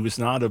wasn't. He was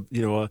not a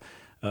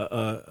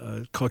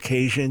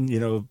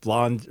Caucasian,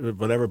 blonde,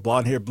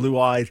 blonde-haired,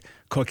 blue-eyed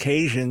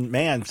Caucasian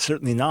man,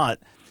 certainly not.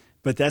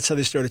 But that's how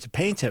they started to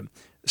paint him.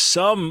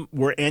 Some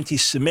were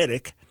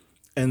anti-Semitic,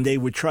 and they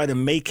would try to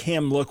make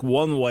him look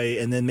one way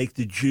and then make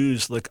the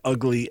Jews look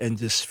ugly and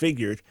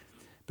disfigured.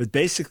 But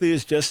basically,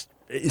 it's just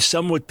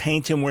some would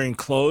paint him wearing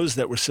clothes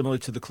that were similar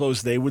to the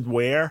clothes they would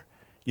wear,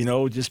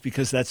 just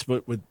because that's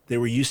what they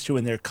were used to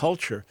in their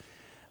culture.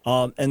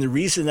 And the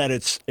reason that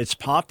it's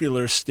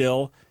popular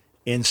still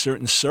in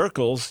certain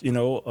circles,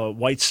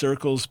 white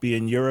circles, be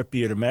in Europe,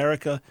 be it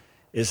America,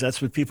 is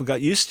that's what people got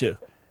used to.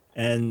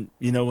 And,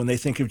 when they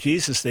think of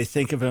Jesus, they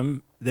think of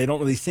him, they don't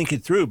really think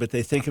it through, but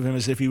they think of him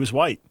as if he was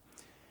white.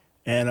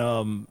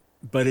 And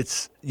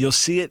but you'll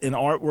see it in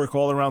artwork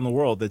all around the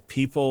world that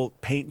people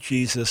paint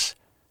Jesus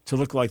to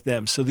look like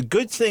them. So the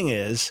good thing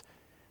is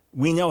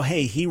we know,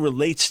 hey, he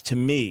relates to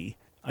me.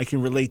 I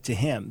can relate to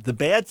him. The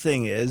bad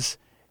thing is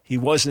he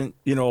wasn't,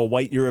 a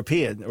white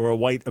European or a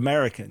white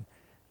American.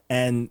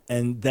 And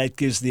that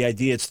gives the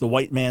idea it's the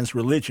white man's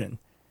religion.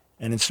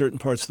 And in certain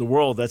parts of the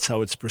world, that's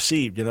how it's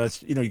perceived. You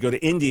go to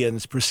India and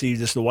it's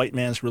perceived as the white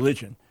man's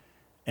religion.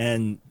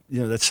 And,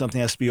 that's something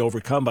that has to be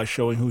overcome by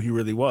showing who he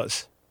really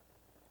was.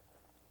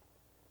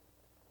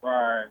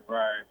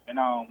 Right. And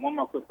one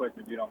more quick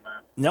question, if you don't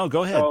mind. No,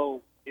 go ahead.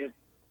 So is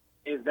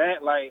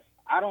that like,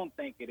 I don't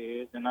think it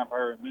is, and I've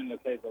heard many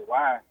cases of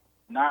why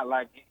not.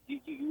 Like you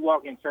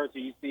walk in church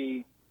and you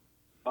see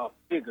a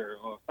figure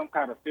or some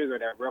kind of figure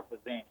that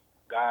represents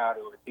God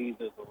or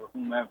Jesus or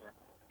whomever.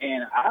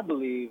 And I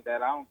believe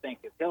that I don't think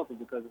it's healthy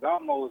because it's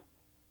almost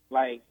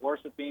like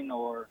worshiping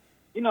or,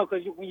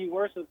 because when you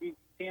worship, you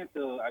tend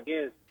to, I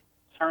guess,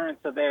 turn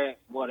to that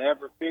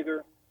whatever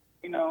figure,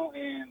 and I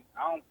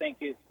don't think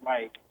it's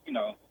like,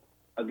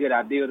 a good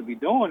idea to be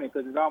doing it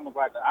because it's almost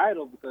like an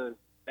idol because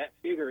that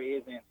figure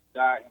isn't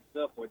God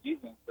himself or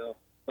Jesus himself.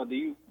 So do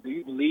you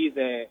believe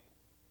that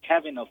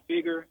having a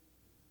figure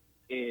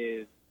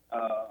is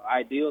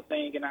ideal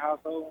thing in a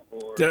household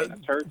or in a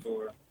church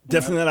or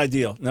definitely not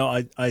ideal.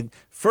 No,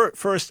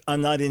 first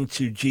I'm not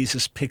into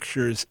Jesus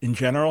pictures in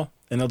general.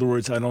 In other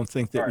words, I don't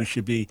think that we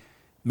should be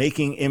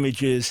making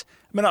images.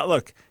 I mean,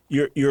 look,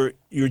 you're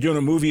doing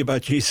a movie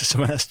about Jesus,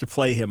 someone has to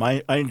play him.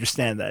 I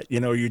understand that.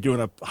 You're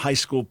doing a high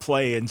school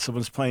play and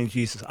someone's playing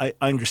Jesus. I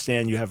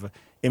understand you have an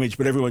image,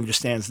 but everyone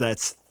understands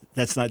that's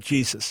not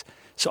Jesus.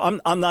 So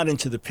I'm not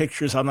into the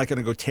pictures. I'm not going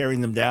to go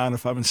tearing them down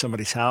if I'm in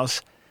somebody's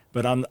house.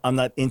 But I'm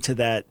not into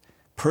that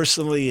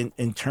personally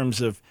in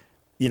terms of,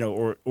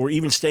 or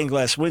even stained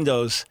glass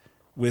windows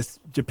with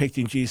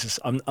depicting Jesus.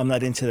 I'm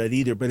not into that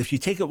either. But if you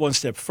take it one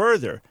step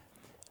further,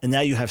 and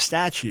now you have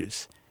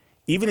statues,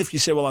 even if you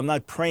say, well, I'm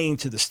not praying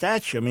to the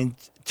statue, I mean,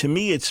 to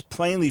me, it's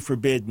plainly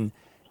forbidden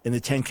in the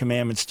Ten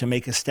Commandments to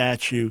make a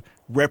statue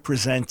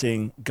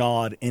representing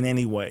God in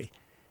any way.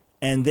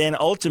 And then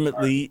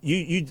ultimately,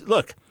 you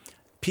look,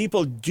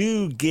 people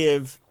do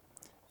give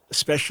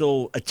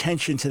special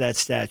attention to that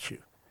statue.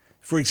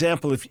 For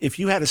example, if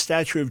you had a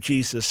statue of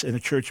Jesus in a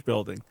church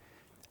building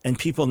and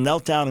people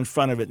knelt down in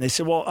front of it and they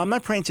said, well, I'm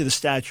not praying to the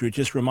statue, it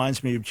just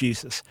reminds me of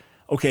Jesus.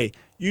 Okay,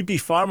 you'd be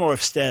far more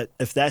upset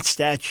if that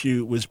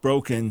statue was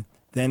broken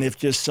than if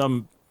just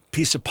some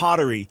piece of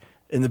pottery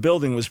in the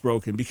building was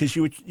broken, because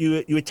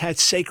you attach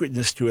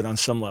sacredness to it on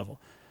some level.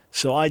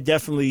 So I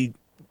definitely,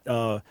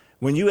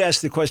 when you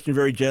ask the question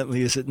very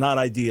gently, is it not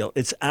ideal?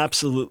 It's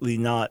absolutely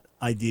not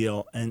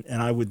ideal, and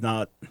I would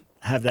not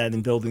have that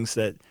in buildings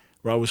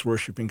where I was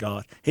worshiping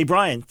God. Hey,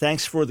 Brian,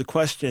 thanks for the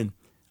question.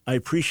 I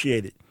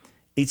appreciate it.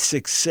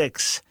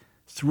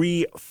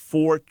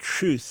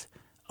 866-34-TRUTH.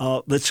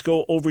 Let's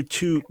go over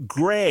to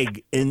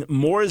Greg in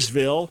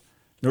Mooresville,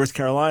 North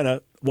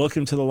Carolina.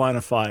 Welcome to the Line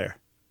of Fire.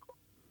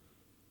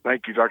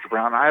 Thank you, Dr.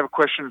 Brown. I have a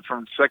question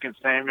from 2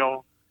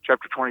 Samuel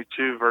chapter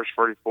 22, verse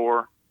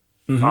 44.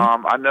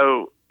 Mm-hmm. I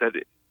know that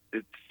it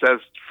says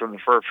from the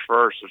first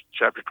verse of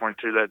chapter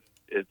 22 that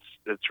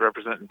it's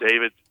representing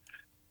David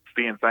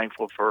being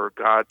thankful for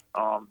God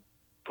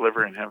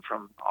delivering him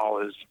from all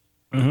his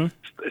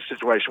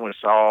situation with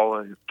Saul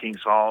and King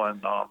Saul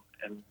and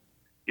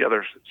the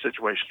other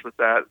situations with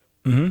that.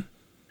 Mm-hmm.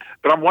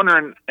 But I'm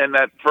wondering, in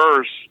that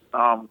verse,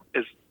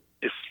 is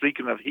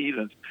speaking of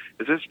heathens.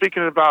 Is it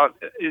speaking about?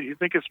 You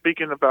think it's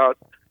speaking about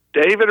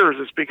David, or is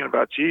it speaking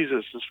about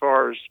Jesus? As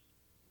far as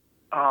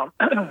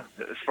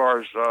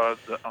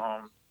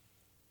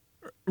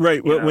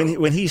right. Well,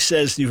 when he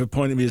says you've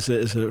appointed me as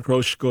a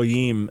Rosh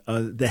Goyim,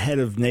 the head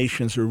of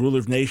nations or ruler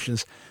of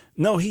nations,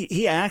 no,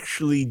 he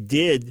actually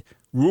did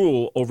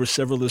rule over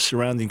several of the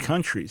surrounding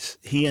countries.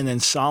 He and then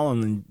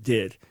Solomon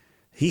did.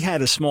 He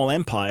had a small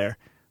empire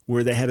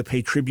where they had to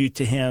pay tribute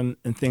to him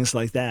and things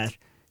like that.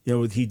 You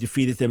know, he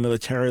defeated them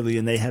militarily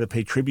and they had to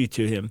pay tribute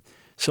to him.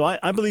 So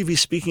I believe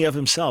he's speaking of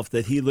himself,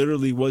 that he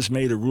literally was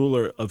made a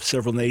ruler of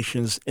several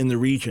nations in the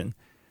region.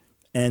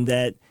 And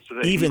that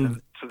the heathens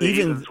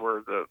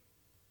were the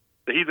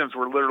heathens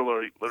were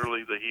literally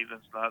the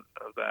heathens, not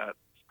of that,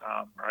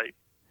 right?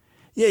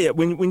 Yeah.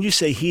 When you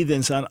say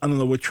heathens, I don't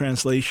know what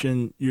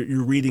translation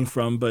you're reading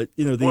from, but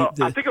you know,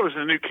 I think it was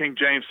the New King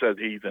James said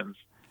heathens.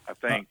 I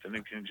think the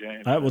New King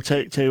James. I will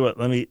tell you what.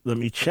 Let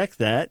me check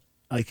that.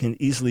 I can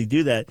easily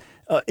do that.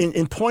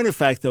 In point of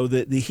fact, though,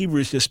 the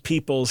Hebrew is just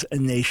peoples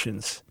and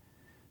nations.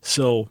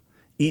 So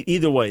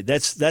either way,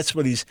 that's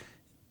what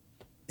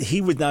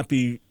he would not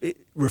be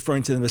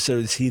referring to them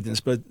necessarily as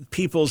heathens, but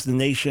peoples, the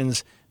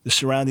nations, the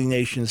surrounding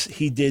nations.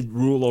 He did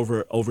rule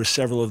over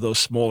several of those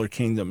smaller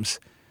kingdoms.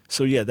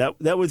 So yeah,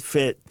 that would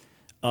fit.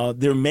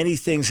 There are many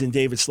things in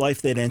David's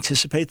life that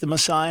anticipate the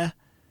Messiah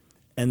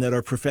and that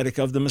are prophetic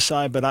of the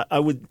Messiah, but I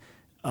would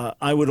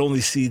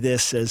only see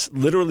this as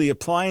literally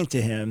applying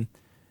to him.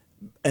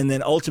 And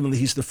then ultimately,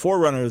 he's the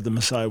forerunner of the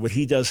Messiah. What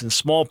he does in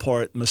small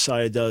part,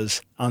 Messiah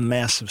does on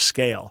massive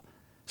scale.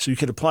 So you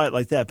could apply it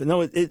like that. But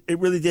no, it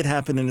really did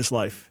happen in his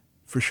life,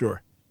 for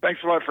sure. Thanks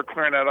a lot for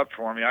clearing that up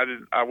for me.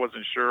 I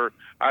wasn't sure.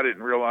 I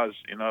didn't realize,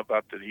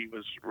 about that he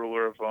was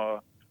ruler of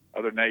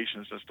other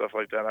nations and stuff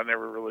like that. I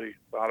never really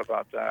thought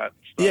about that.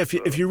 Yeah,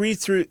 if you read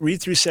through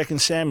 2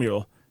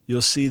 Samuel,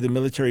 you'll see the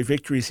military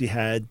victories he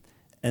had,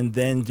 and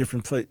then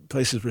different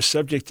places were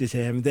subjected to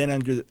him. Then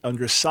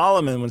under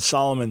Solomon, when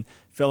Solomon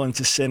fell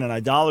into sin and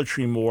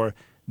idolatry more,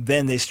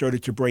 then they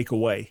started to break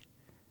away.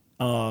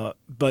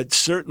 But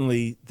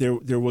certainly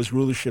there was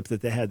rulership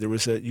that they had. There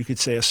was you could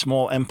say a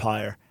small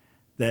empire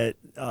that,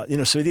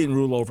 so he didn't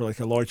rule over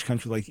like a large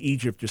country like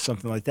Egypt or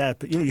something like that.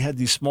 But, you had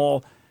these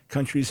small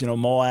countries,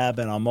 Moab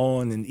and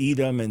Ammon and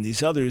Edom and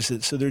these others.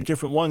 So there are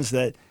different ones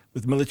that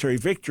with military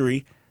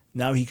victory,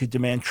 now he could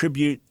demand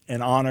tribute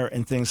and honor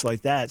and things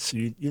like that. So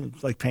you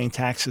like paying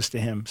taxes to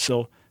him.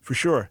 So for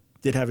sure,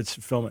 did have its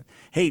fulfillment.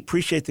 Hey,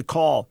 appreciate the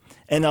call.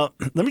 And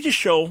let me just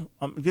show,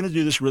 I'm going to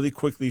do this really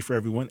quickly for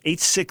everyone.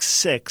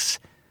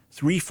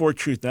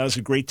 866-34-TRUTH. That was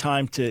a great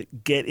time to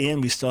get in.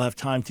 We still have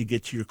time to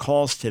get to your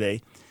calls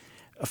today.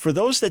 For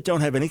those that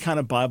don't have any kind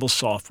of Bible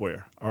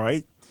software, all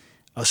right,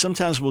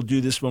 sometimes we'll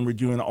do this when we're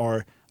doing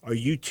our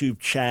YouTube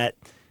chat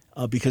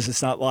because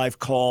it's not live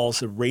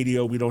calls,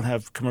 radio. We don't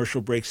have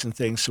commercial breaks and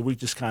things, so we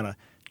just kind of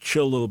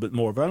chill a little bit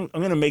more. But I'm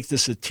going to make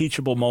this a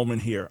teachable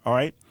moment here, all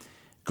right?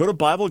 Go to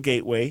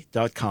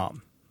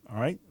BibleGateway.com,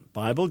 all right?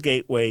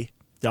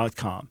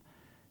 BibleGateway.com.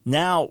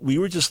 Now, we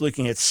were just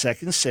looking at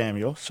 2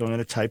 Samuel, so I'm going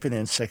to type it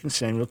in, 2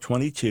 Samuel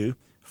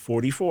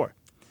 22:44.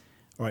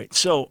 All right,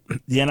 so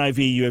the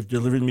NIV, you have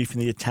delivered me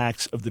from the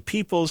attacks of the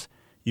peoples.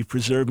 You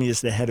preserved me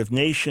as the head of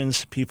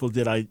nations. People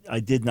I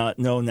did not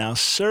know now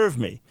serve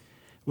me.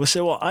 We'll say,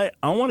 well, I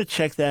want to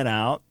check that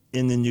out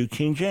in the New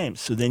King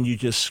James. So then you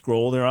just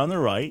scroll there on the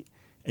right,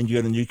 and you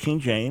go to New King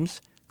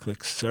James,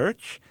 click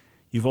search.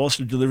 You've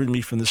also delivered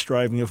me from the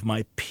striving of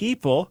my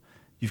people.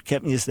 You've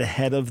kept me as the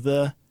head of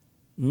the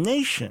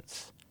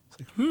nations. It's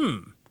like,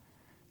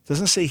 It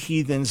doesn't say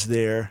heathens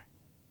there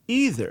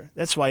either.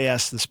 That's why I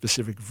asked the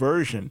specific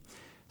version.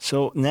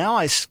 So now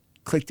I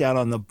clicked out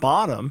on the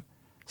bottom,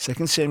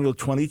 2 Samuel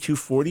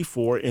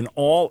 22:44 in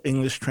all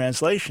English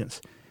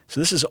translations. So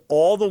this is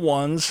all the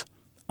ones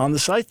on the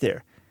site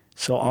there.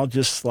 So I'll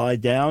just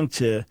slide down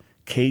to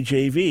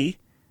KJV.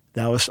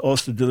 Thou hast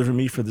also delivered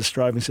me from the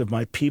strivings of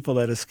my people,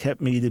 that has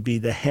kept me to be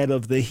the head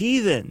of the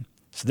heathen.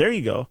 So there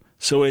you go.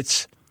 So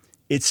it's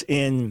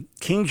in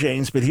King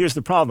James, but here's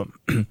the problem.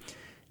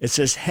 It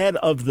says head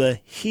of the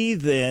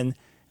heathen,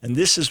 and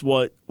this is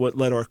what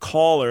led our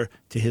caller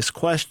to his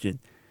question.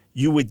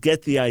 You would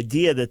get the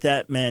idea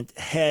that meant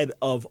head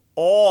of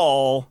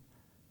all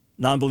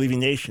non-believing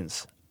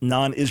nations,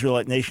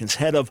 non-Israelite nations,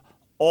 head of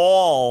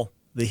all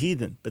the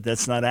heathen, but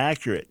that's not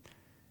accurate.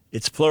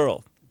 It's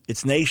plural.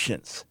 It's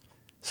nations.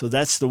 So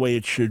that's the way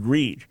it should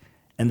read,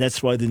 and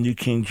that's why the New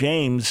King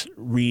James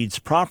reads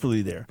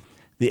properly there.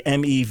 The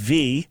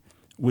MEV,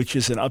 which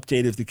is an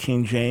update of the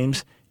King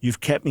James, you've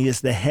kept me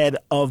as the head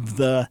of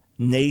the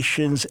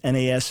nations.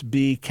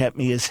 NASB, kept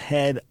me as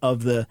head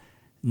of the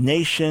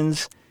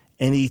nations.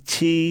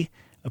 NET,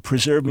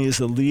 preserve me as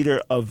the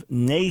leader of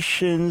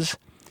nations.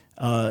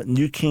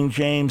 New King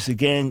James,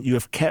 again, you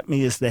have kept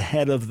me as the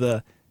head of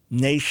the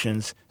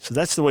nations. So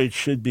that's the way it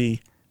should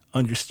be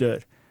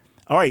understood.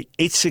 All right,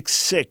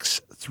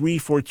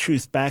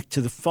 866-34-TRUTH. Back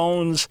to the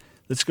phones.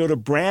 Let's go to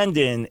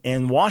Brandon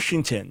in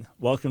Washington.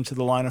 Welcome to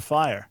the Line of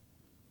Fire.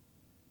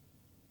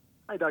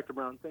 Hi, Dr.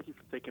 Brown. Thank you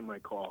for taking my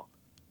call.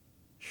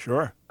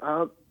 Sure.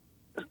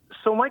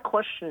 So my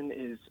question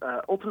is,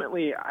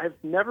 ultimately, I'm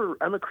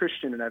a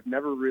Christian, and I've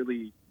never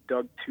really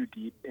dug too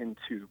deep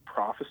into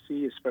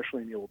prophecy,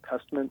 especially in the Old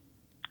Testament.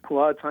 A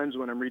lot of times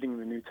when I'm reading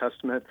the New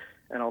Testament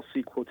and I'll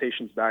see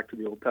quotations back to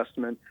the Old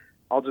Testament,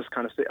 I'll just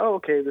kind of say, oh,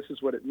 okay, this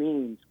is what it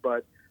means.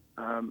 But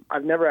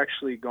I've never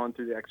actually gone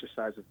through the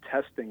exercise of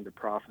testing the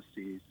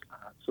prophecies.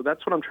 So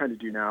that's what I'm trying to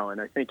do now.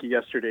 And I thank you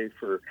yesterday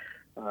for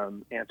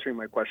answering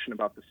my question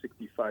about the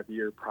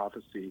 65-year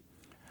prophecy.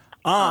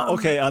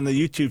 Okay, on the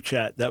YouTube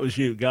chat. That was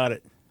you. Got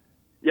it.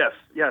 Yes.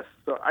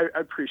 So I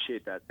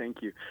appreciate that.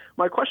 Thank you.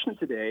 My question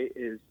today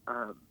is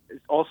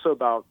also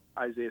about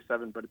Isaiah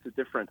 7, but it's a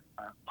different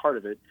part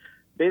of it.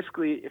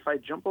 Basically, if I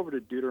jump over to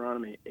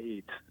Deuteronomy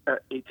 18,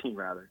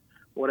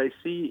 what I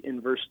see in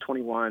verse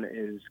 21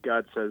 is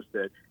God says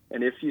that,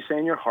 and if you say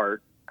in your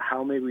heart,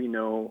 how may we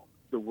know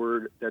the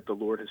word that the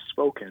Lord has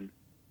spoken,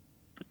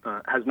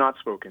 has not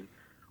spoken?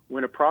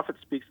 When a prophet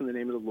speaks in the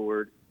name of the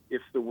Lord,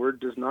 if the word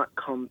does not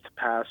come to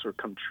pass or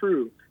come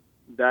true,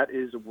 that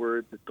is a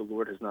word that the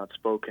Lord has not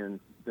spoken,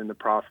 then the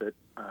prophet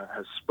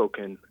has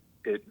spoken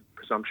it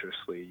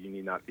presumptuously. You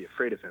need not be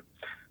afraid of him.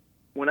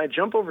 When I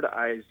jump over to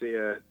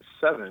Isaiah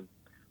 7,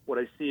 what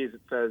I see is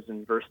it says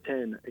in verse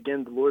 10,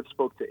 again, the Lord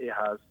spoke to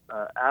Ahaz,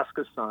 ask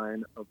a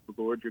sign of the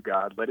Lord your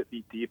God. Let it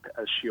be deep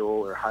as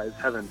Sheol or high as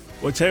heaven.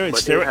 Well,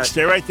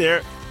 stay right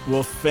there.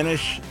 We'll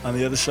finish on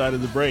the other side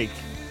of the break.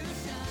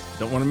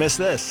 Don't want to miss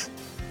this.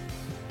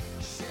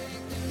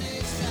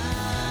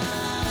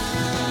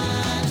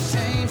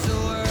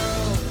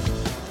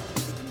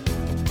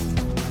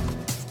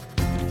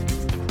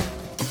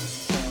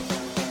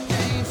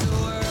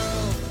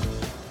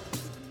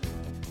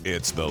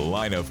 It's The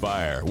Line of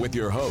Fire with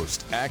your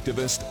host,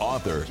 activist,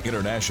 author,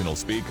 international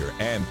speaker,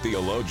 and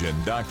theologian,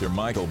 Dr.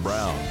 Michael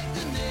Brown.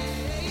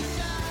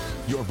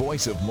 Your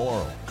voice of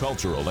moral,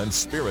 cultural, and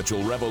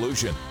spiritual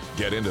revolution.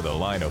 Get into The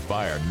Line of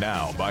Fire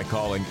now by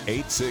calling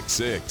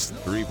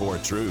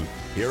 866-34-TRUTH.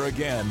 Here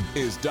again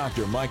is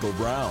Dr. Michael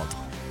Brown.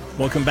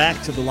 Welcome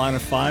back to The Line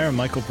of Fire. I'm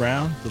Michael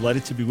Brown.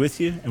 Delighted to be with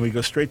you. And we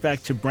go straight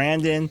back to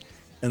Brandon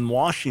in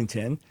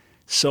Washington.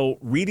 So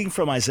reading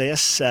from Isaiah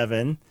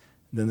 7,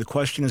 then the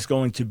question is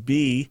going to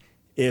be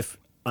if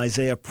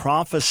Isaiah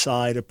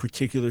prophesied a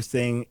particular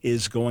thing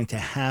is going to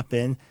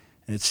happen,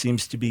 and it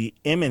seems to be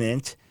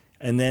imminent,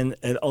 and then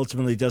it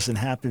ultimately doesn't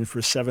happen for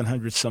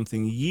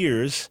 700-something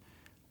years,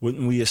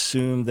 wouldn't we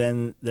assume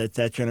then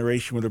that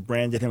generation would have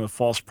branded him a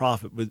false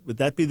prophet? Would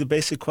that be the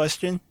basic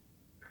question?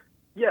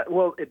 Yeah,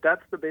 well,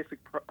 that's the basic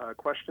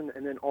question.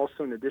 And then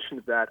also in addition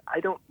to that, I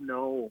don't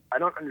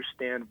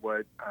understand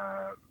what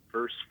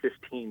verse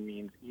 15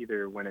 means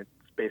either when it's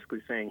basically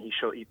saying he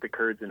shall eat the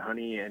curds and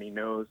honey, and he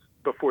knows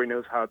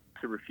how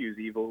to refuse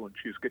evil and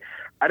choose good.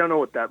 I don't know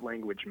what that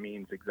language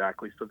means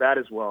exactly. So that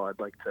as well, I'd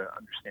like to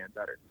understand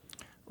better.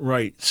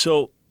 Right.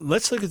 So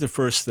let's look at the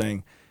first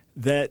thing,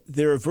 that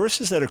there are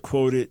verses that are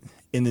quoted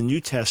in the New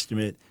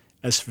Testament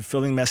as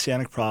fulfilling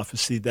messianic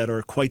prophecy that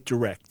are quite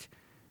direct.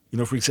 You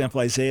know, for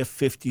example, Isaiah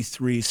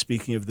 53,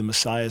 speaking of the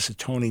Messiah's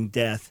atoning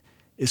death,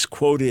 is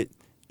quoted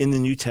in the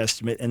New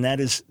Testament, and that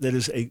is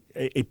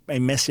a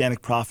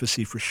messianic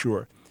prophecy for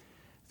sure.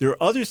 There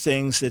are other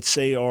things that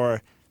say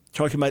are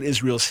talking about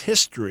Israel's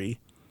history,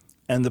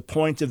 and the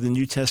point of the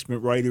New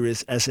Testament writer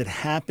is, as it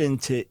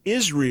happened to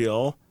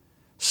Israel,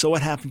 so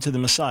it happened to the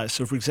Messiah.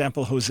 So, for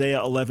example, Hosea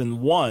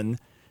 11:1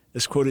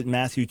 is quoted in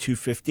Matthew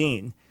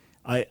 2:15.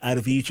 Out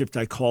of Egypt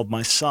I called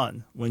my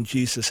son, when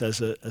Jesus,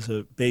 as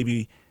a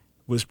baby,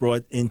 was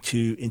brought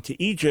into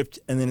Egypt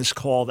and then is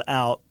called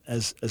out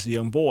as a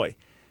young boy.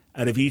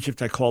 out of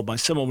Egypt I called my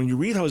son. Well, when you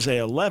read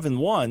Hosea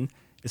 11:1,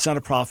 it's not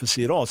a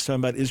prophecy at all. It's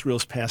talking about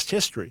Israel's past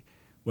history.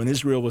 When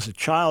Israel was a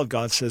child,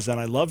 God says, then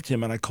I loved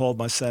him and I called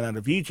my son out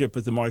of Egypt,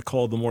 but the more I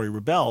called, the more he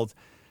rebelled.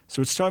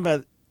 So it's talking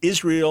about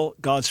Israel,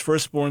 God's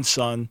firstborn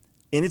son,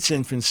 in its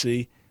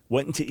infancy,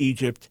 went into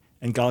Egypt,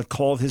 and God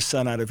called his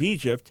son out of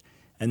Egypt.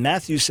 And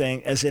Matthew's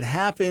saying, as it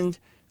happened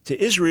to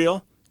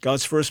Israel,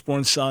 God's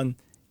firstborn son,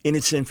 in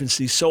its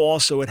infancy, so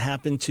also it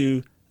happened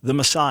to the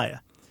Messiah.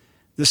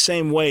 The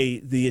same way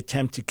the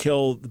attempt to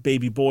kill the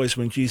baby boys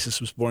when Jesus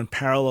was born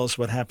parallels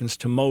what happens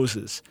to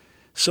Moses.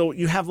 So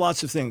you have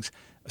lots of things.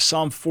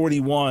 Psalm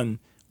 41,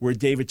 where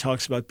David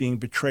talks about being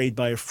betrayed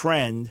by a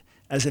friend,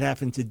 as it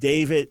happened to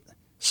David,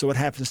 so it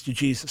happens to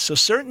Jesus. So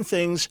certain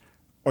things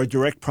are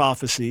direct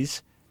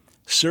prophecies.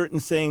 Certain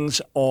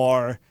things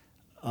are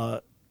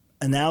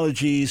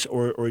analogies,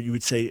 or you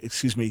would say,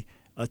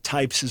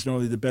 types is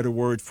normally the better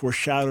word,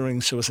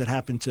 foreshadowing. So as it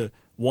happened to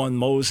one,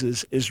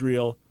 Moses,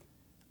 Israel,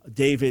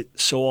 David,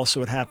 so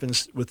also it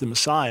happens with the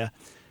Messiah.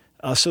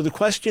 So the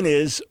question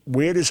is,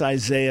 where does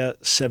Isaiah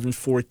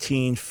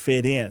 7:14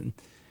 fit in?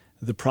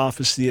 The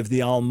prophecy of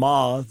the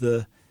Alma,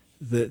 the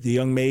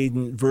young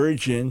maiden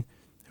virgin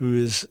who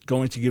is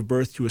going to give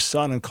birth to a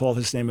son and call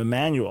his name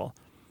Emmanuel.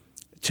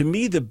 To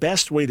me, the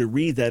best way to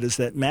read that is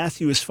that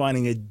Matthew is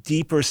finding a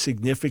deeper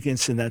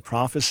significance in that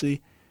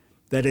prophecy,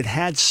 that it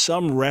had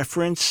some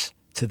reference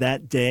to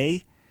that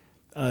day.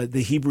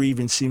 The Hebrew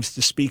even seems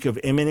to speak of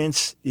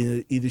imminence.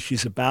 Either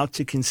she's about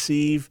to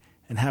conceive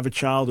and have a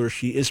child, or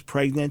she is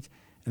pregnant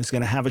and is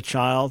going to have a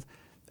child,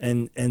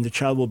 and the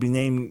child will be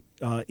named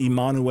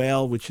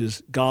Emmanuel, which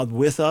is God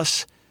with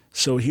us.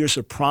 So here's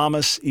a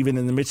promise even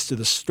in the midst of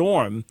the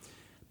storm.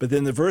 But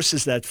then the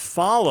verses that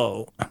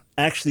follow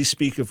actually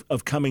speak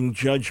of coming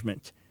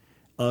judgment.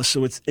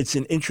 So it's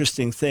an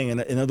interesting thing.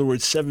 And in other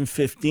words,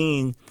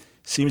 7:15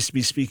 seems to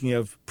be speaking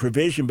of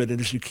provision, but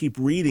as you keep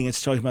reading,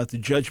 it's talking about the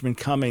judgment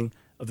coming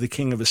of the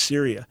king of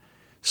Assyria.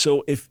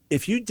 So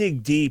if you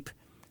dig deep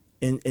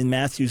in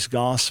Matthew's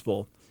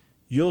gospel,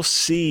 you'll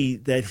see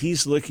that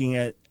he's looking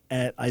at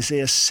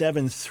Isaiah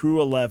 7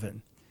 through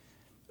 11.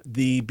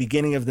 The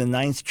beginning of the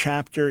 9th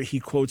chapter,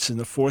 he quotes in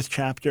the 4th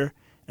chapter,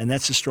 and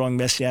that's a strong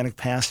messianic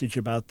passage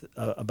about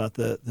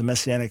the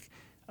messianic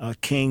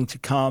king to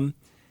come.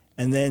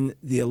 And then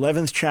the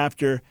 11th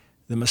chapter,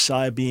 the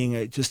Messiah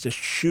being just a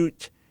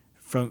shoot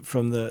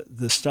from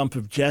the stump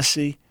of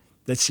Jesse.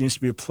 That seems to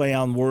be a play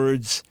on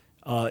words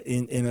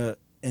in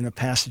a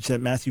passage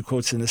that Matthew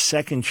quotes in the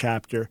 2nd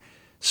chapter.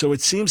 So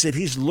it seems that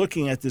he's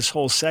looking at this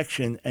whole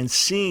section and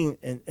seeing,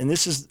 and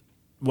this is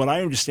what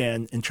I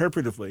understand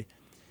interpretively,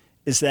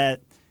 is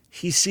that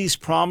he sees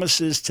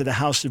promises to the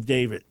house of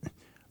David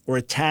or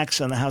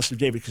attacks on the house of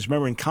David. Because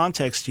remember, in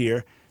context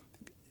here,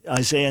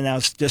 Isaiah now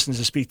doesn't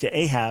speak to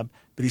Ahaz,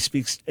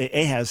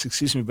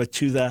 but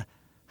to the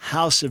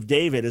house of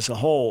David as a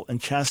whole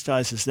and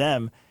chastises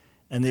them.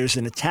 And there's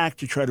an attack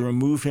to try to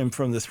remove him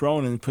from the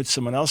throne and put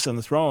someone else on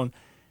the throne.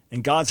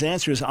 And God's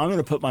answer is, I'm going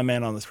to put my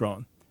man on the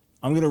throne.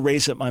 I'm going to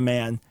raise up my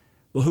man.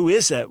 Well, who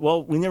is that?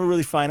 Well, we never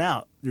really find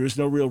out. There is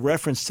no real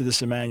reference to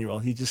this Emmanuel.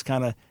 He just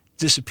kind of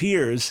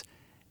disappears.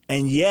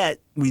 And yet,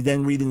 we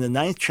then read in the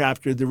 9th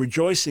chapter, the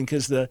rejoicing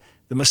because the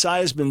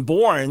Messiah has been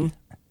born.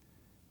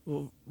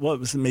 Well, it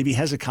was maybe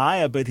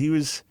Hezekiah, but he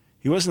wasn't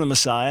the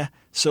Messiah.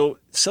 So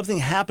something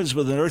happens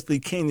with an earthly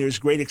king. There's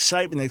great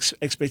excitement,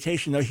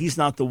 expectation. No, he's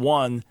not the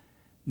one.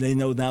 They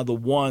know now the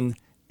one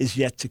is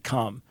yet to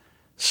come.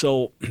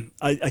 So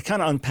I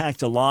kind of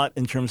unpacked a lot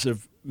in terms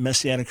of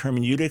messianic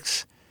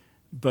hermeneutics,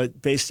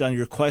 but based on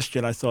your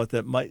question, I thought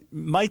that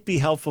might be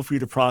helpful for you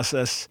to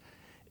process.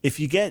 If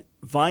you get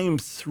volume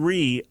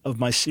 3 of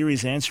my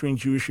series, Answering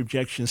Jewish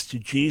Objections to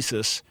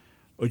Jesus,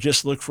 or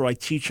just look for, I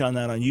teach on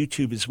that on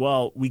YouTube as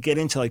well, we get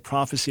into like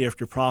prophecy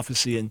after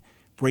prophecy and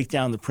break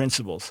down the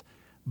principles.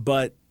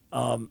 But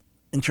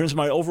in terms of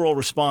my overall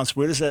response,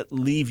 where does that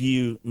leave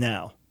you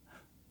now?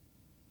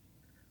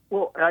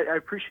 Well, I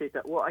appreciate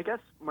that. Well, I guess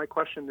my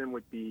question then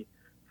would be,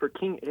 for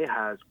King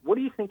Ahaz, what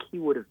do you think he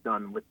would have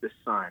done with this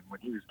sign when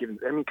he was given?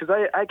 I mean, because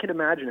I can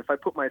imagine if I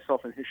put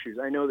myself in his shoes,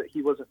 I know that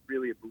he wasn't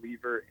really a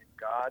believer in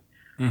God,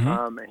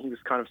 and he was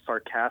kind of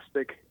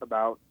sarcastic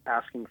about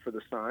asking for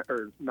the sign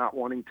or not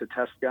wanting to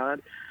test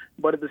God.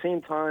 But at the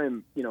same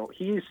time, you know,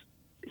 he,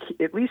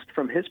 at least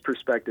from his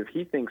perspective,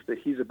 he thinks that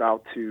he's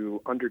about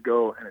to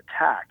undergo an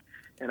attack,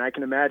 and I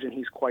can imagine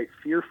he's quite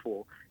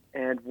fearful.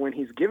 And when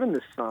he's given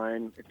this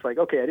sign, it's like,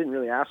 okay, I didn't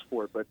really ask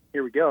for it, but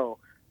here we go.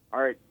 All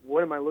right,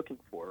 what am I looking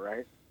for,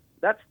 right?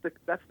 That's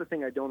the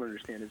thing I don't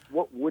understand is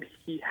what would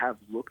he have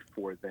looked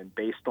for then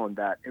based on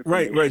that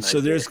information? Right.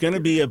 So there's going to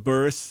be a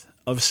birth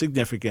of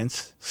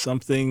significance,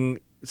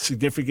 something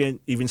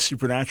significant, even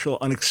supernatural,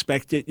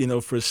 unexpected,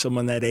 for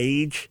someone that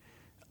age.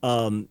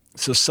 So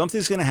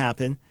something's going to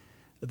happen.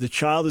 The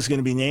child is going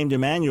to be named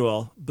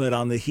Emmanuel, but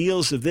on the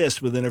heels of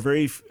this, within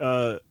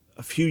a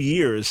few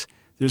years,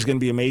 there's going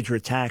to be a major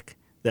attack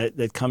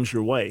that comes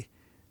your way.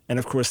 And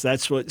of course,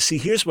 here's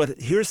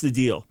the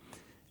deal.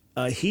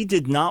 He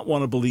did not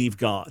want to believe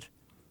God.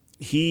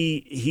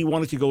 He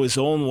wanted to go his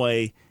own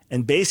way.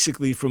 And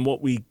basically, from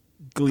what we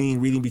glean,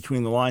 reading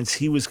between the lines,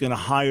 he was going to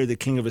hire the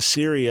king of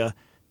Assyria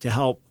to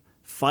help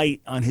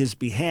fight on his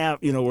behalf,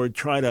 or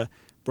try to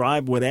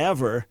bribe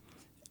whatever.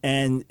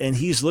 And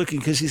he's looking,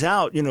 because he's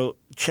out,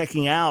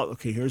 checking out,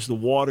 okay, here's the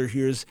water,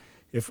 here's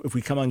if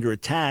we come under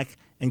attack.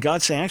 And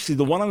God's saying, actually,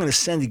 the one I'm going to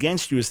send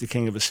against you is the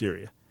king of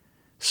Assyria.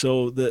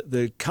 So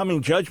the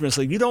coming judgment is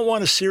like, you don't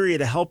want Assyria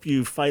to help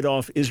you fight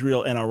off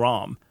Israel and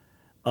Aram,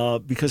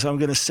 because I'm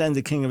going to send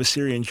the king of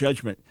Assyria in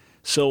judgment.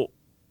 So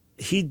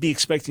he'd be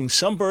expecting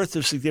some birth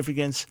of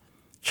significance,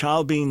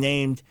 child being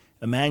named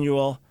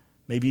Emmanuel,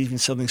 maybe even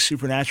something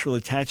supernatural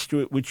attached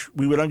to it, which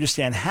we would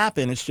understand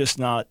happened. It's just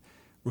not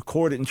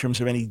recorded in terms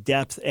of any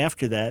depth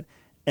after that.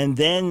 And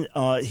then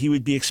he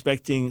would be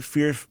expecting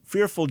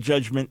fearful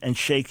judgment and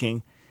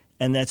shaking,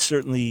 and that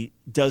certainly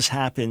does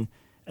happen.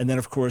 And then,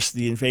 of course,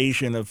 the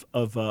invasion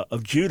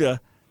of Judah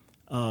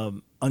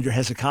under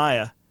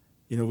Hezekiah,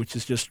 which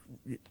is just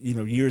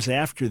years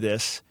after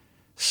this.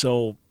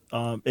 So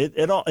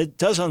it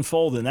does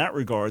unfold in that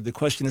regard. The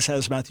question is, how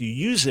does Matthew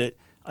use it?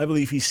 I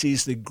believe he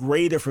sees the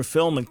greater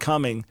fulfillment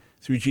coming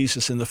through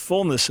Jesus in the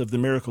fullness of the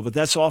miracle. But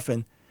that's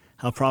often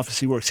how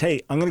prophecy works.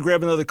 Hey, I'm going to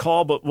grab another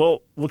call, but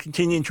we'll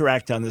continue to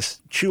interact on this.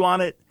 Chew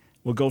on it.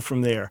 We'll go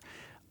from there.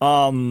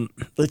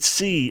 Let's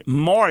see.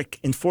 Mark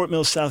in Fort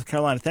Mill, South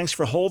Carolina. Thanks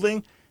for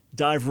holding.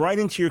 Dive right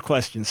into your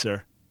question,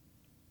 sir.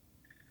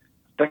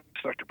 Thanks,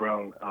 Dr.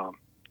 Brown.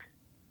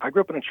 I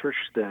grew up in a church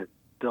that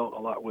dealt a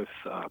lot with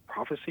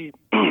prophecy,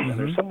 and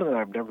there's something that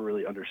I've never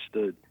really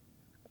understood.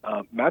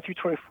 Matthew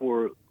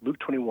 24, Luke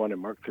 21,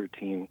 and Mark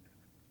 13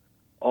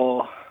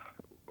 all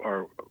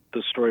are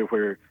the story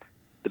where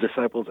the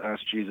disciples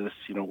asked Jesus,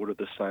 what are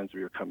the signs of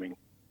your coming?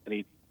 And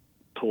he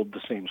told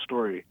the same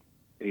story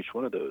in each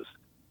one of those.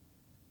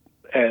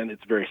 And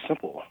it's very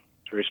simple.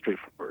 It's very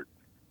straightforward.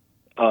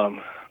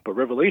 But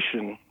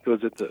Revelation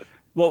goes into...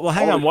 Well,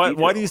 hang on.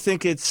 Why do you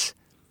think it's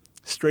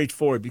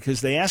straightforward?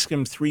 Because they ask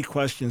him three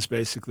questions,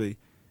 basically.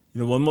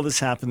 When will this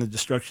happen, the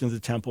destruction of the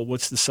temple?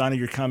 What's the sign of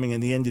your coming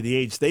and the end of the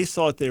age? They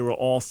thought they were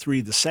all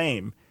three the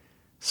same.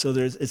 So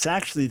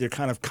they're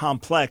kind of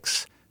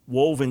complex,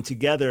 woven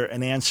together,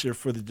 an answer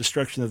for the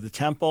destruction of the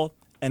temple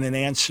and an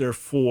answer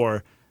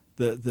for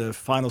the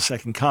final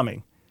second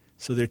coming.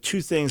 So there are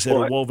two things that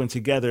are woven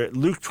together.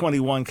 Luke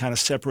 21 kind of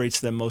separates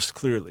them most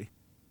clearly.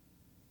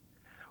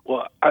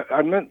 Well,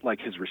 I meant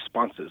like his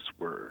responses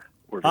were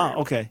very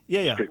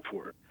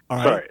straightforward. All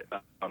right.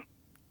 Sorry.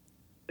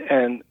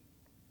 And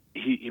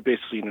he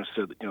basically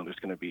said that, there's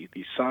going to be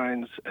these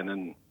signs and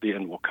then the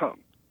end will come.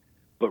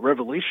 But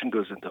Revelation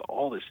goes into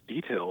all this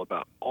detail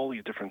about all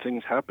these different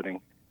things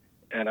happening,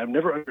 and I've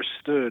never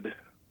understood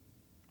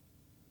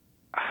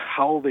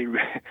how they,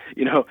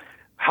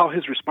 how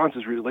his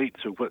responses relate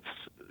to what's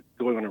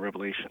going on in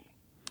Revelation.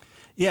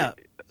 Yeah.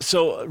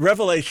 So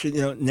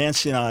Revelation,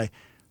 Nancy and I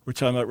were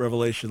talking about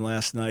Revelation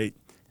last night,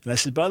 and I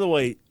said, by the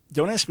way,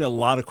 don't ask me a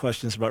lot of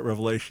questions about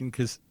Revelation,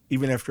 because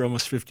even after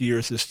almost 50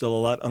 years, there's still a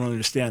lot I don't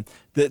understand.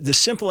 The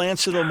simple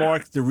answer, though,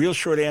 Mark, the real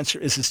short answer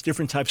is it's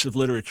different types of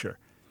literature.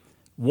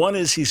 One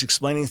is he's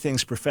explaining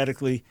things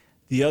prophetically.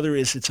 The other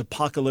is it's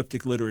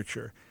apocalyptic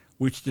literature,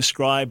 which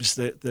describes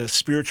the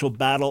spiritual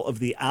battle of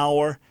the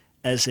hour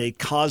as a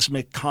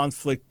cosmic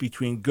conflict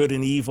between good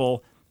and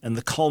evil and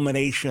the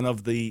culmination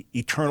of the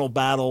eternal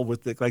battle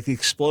with the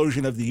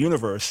explosion of the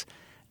universe.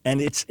 And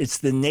it's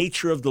the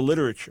nature of the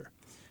literature.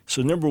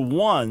 So number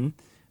one,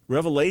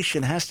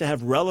 Revelation has to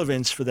have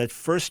relevance for that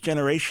first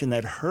generation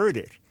that heard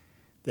it.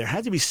 There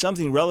had to be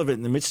something relevant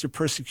in the midst of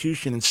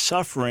persecution and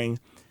suffering,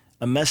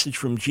 a message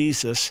from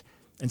Jesus.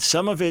 And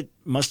some of it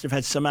must have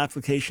had some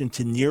application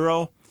to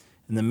Nero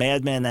and the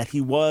madman that he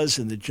was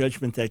and the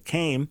judgment that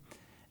came.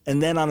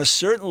 And then on a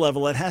certain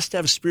level, it has to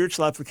have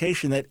spiritual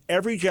application that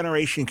every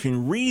generation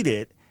can read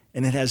it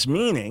and it has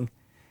meaning.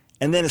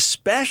 And then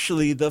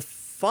especially the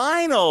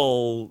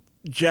final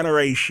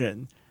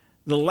generation,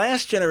 the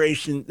last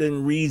generation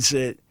then reads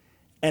it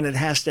and it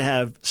has to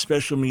have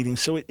special meaning.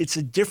 So it's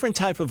a different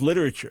type of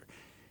literature.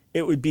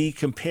 It would be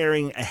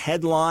comparing a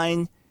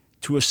headline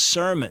to a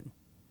sermon,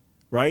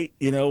 right?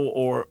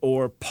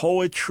 Or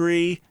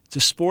poetry to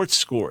sports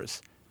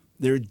scores.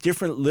 There are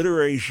different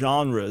literary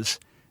genres.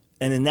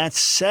 And in that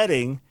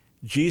setting,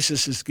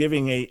 Jesus is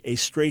giving a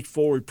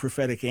straightforward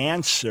prophetic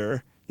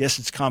answer. Yes,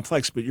 it's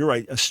complex, but you're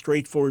right, a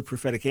straightforward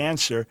prophetic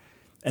answer.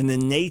 And the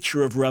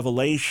nature of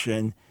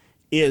Revelation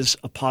is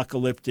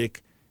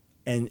apocalyptic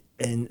and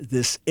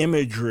this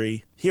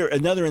imagery. Here,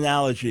 another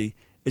analogy,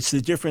 it's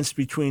the difference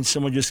between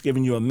someone just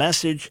giving you a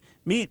message,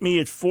 meet me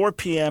at 4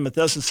 p.m. at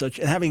thus and such,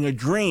 and having a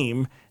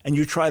dream, and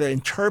you try to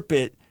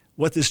interpret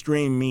what this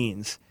dream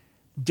means.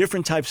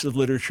 Different types of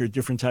literature,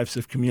 different types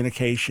of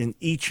communication.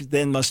 Each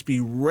then must be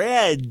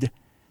read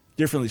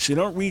differently. So you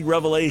don't read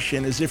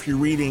Revelation as if you're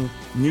reading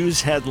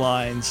news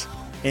headlines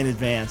in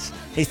advance.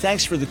 Hey,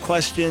 thanks for the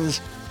questions.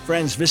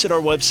 Friends, visit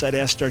our website,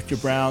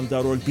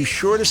 AskDrBrown.org. Be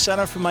sure to sign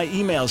up for my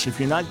emails. If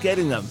you're not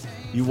getting them,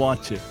 you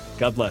want to.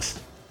 God bless.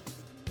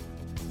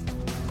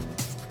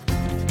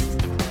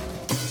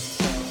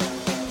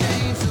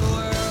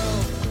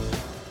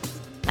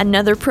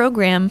 Another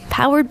program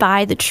powered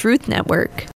by the Truth Network.